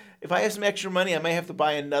 If I have some extra money, I might have to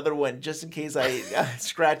buy another one just in case I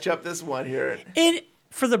scratch up this one here.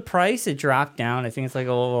 For the price, it dropped down. I think it's like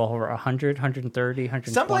a little over 100, 130,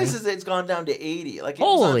 120. Some places it's gone down to 80. Like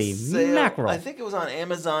holy mackerel! I think it was on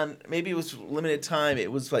Amazon. Maybe it was limited time.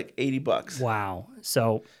 It was like $80. Wow.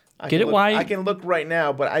 So I can look right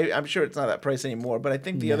now, but I'm sure it's not that price anymore. But I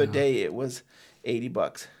think the other day it was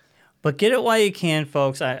 $80. But get it while you can,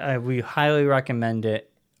 folks. We highly recommend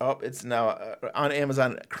it. Oh, it's now on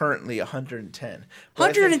Amazon currently 110. But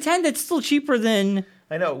 110? That's still cheaper than...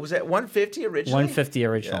 I know. Was it 150 originally? 150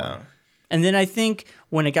 originally. Yeah. And then I think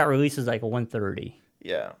when it got released, it was like a 130.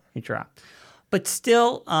 Yeah. It dropped. But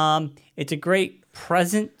still, it's a great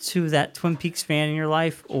present to that Twin Peaks fan in your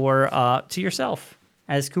life or to yourself.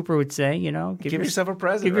 As Cooper would say, give yourself a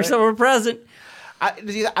present. Give yourself a present.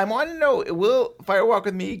 I want to know, will Firewalk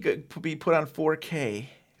with Me be put on 4K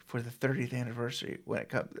for the 30th anniversary when it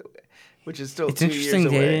comes, which is still 2 years away? It's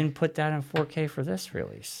interesting they didn't put that in 4K for this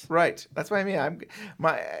release. Right. That's what I mean.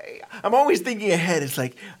 I'm always thinking ahead. It's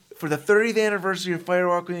like, for the 30th anniversary of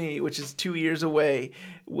Firewalk with Me, which is 2 years away,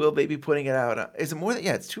 will they be putting it out? Is it more than...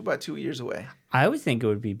 Yeah, it's about 2 years away. I would think it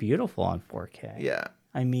would be beautiful on 4K. Yeah.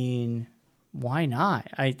 I mean... Why not?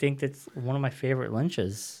 I think that's one of my favorite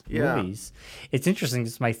Lynch's movies. It's interesting.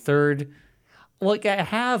 It's my third. Like I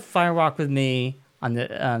have Firewalk with Me on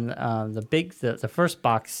the first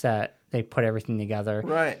box set. They put everything together.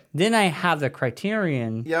 Right. Then I have the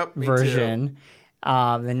Criterion version.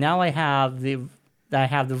 And now I have the I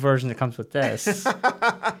have the version that comes with this.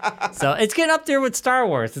 So it's getting up there with Star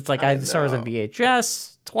Wars. It's like I have Star Wars on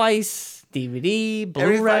VHS twice, DVD,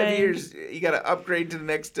 Blu-ray. Every 5 years, you got to upgrade to the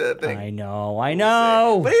next thing. I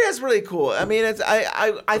know. But it is really cool. I mean,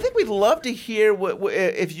 I think we'd love to hear what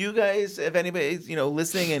if you guys, if anybody's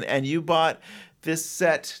listening and you bought this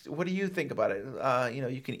set, what do you think about it?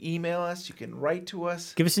 You can email us, you can write to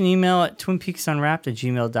us. Give us an email at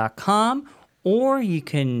twinpeaksunwrapped@gmail.com, or you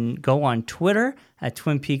can go on Twitter at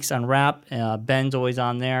Twin Peaks Unwrapped. Ben's always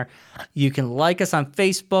on there. You can like us on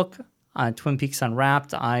Facebook on Twin Peaks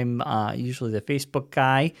Unwrapped. I'm usually the Facebook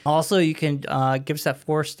guy. Also, you can give us that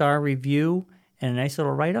 4-star review and a nice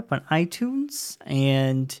little write-up on iTunes.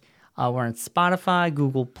 And we're on Spotify,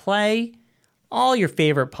 Google Play, all your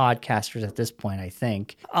favorite podcasters at this point, I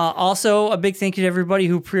think. Also, a big thank you to everybody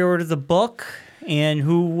who pre-ordered the book and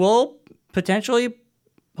who will potentially,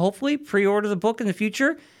 hopefully, pre-order the book in the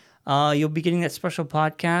future. You'll be getting that special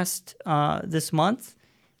podcast this month.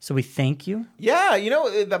 So we thank you. Yeah,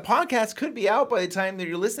 the podcast could be out by the time that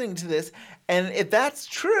you're listening to this. And if that's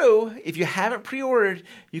true, if you haven't pre-ordered,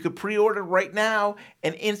 you could pre-order right now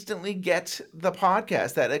and instantly get the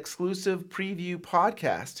podcast, that exclusive preview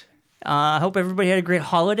podcast. I hope everybody had a great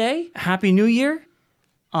holiday. Happy New Year.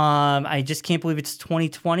 I just can't believe it's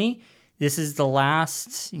 2020. This is the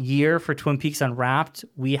last year for Twin Peaks Unwrapped.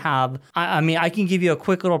 We have, I can give you a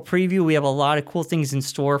quick little preview. We have a lot of cool things in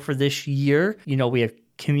store for this year. We have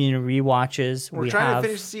community rewatches. We're trying to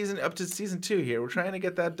finish season up to season 2 here. We're trying to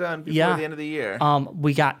get that done before the end of the year.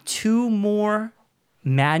 We got 2 more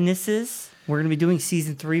madnesses. We're going to be doing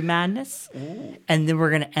season 3 madness. Ooh. And then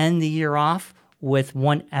we're going to end the year off with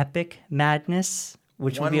one epic madness,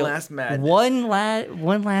 which will be last madness. One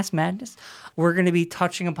last madness. We're going to be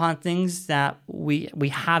touching upon things that we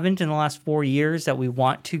haven't in the last 4 years that we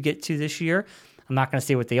want to get to this year. I'm not going to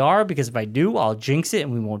say what they are because if I do, I'll jinx it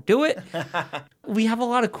and we won't do it. We have a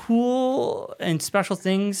lot of cool and special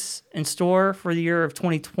things in store for the year of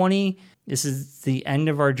 2020. This is the end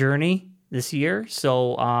of our journey this year,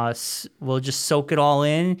 so we'll just soak it all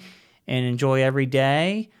in and enjoy every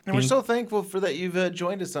day. And we're so thankful for that you've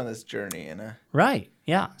joined us on this journey. Right,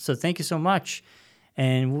 yeah. So thank you so much.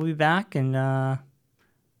 And we'll be back in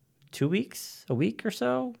 2 weeks, a week or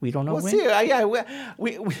so. We don't know when. See.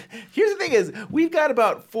 We here's the thing is, we've got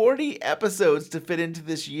about 40 episodes to fit into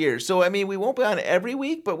this year. So, we won't be on every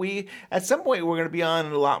week, but at some point, we're going to be on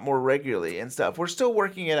a lot more regularly and stuff. We're still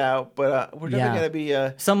working it out, but we're definitely going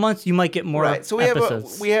to be... some months you might get more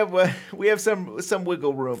episodes. So we have some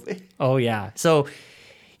wiggle room. Oh, yeah. So...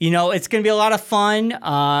 it's going to be a lot of fun.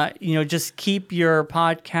 Just keep your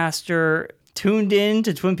podcaster tuned in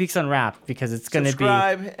to Twin Peaks Unwrapped because it's going to be...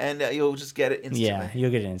 Subscribe and you'll just get it instantly. Yeah,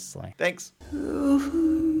 you'll get it instantly. Thanks.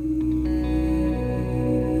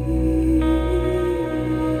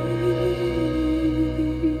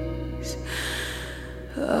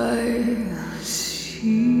 I see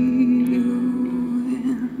you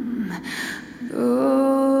in the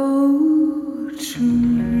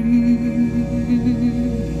trees.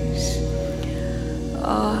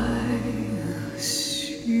 I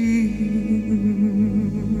see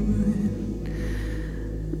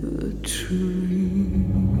the trees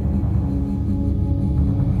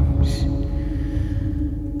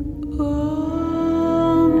under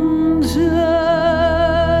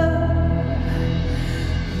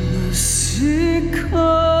the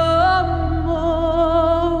sycamore.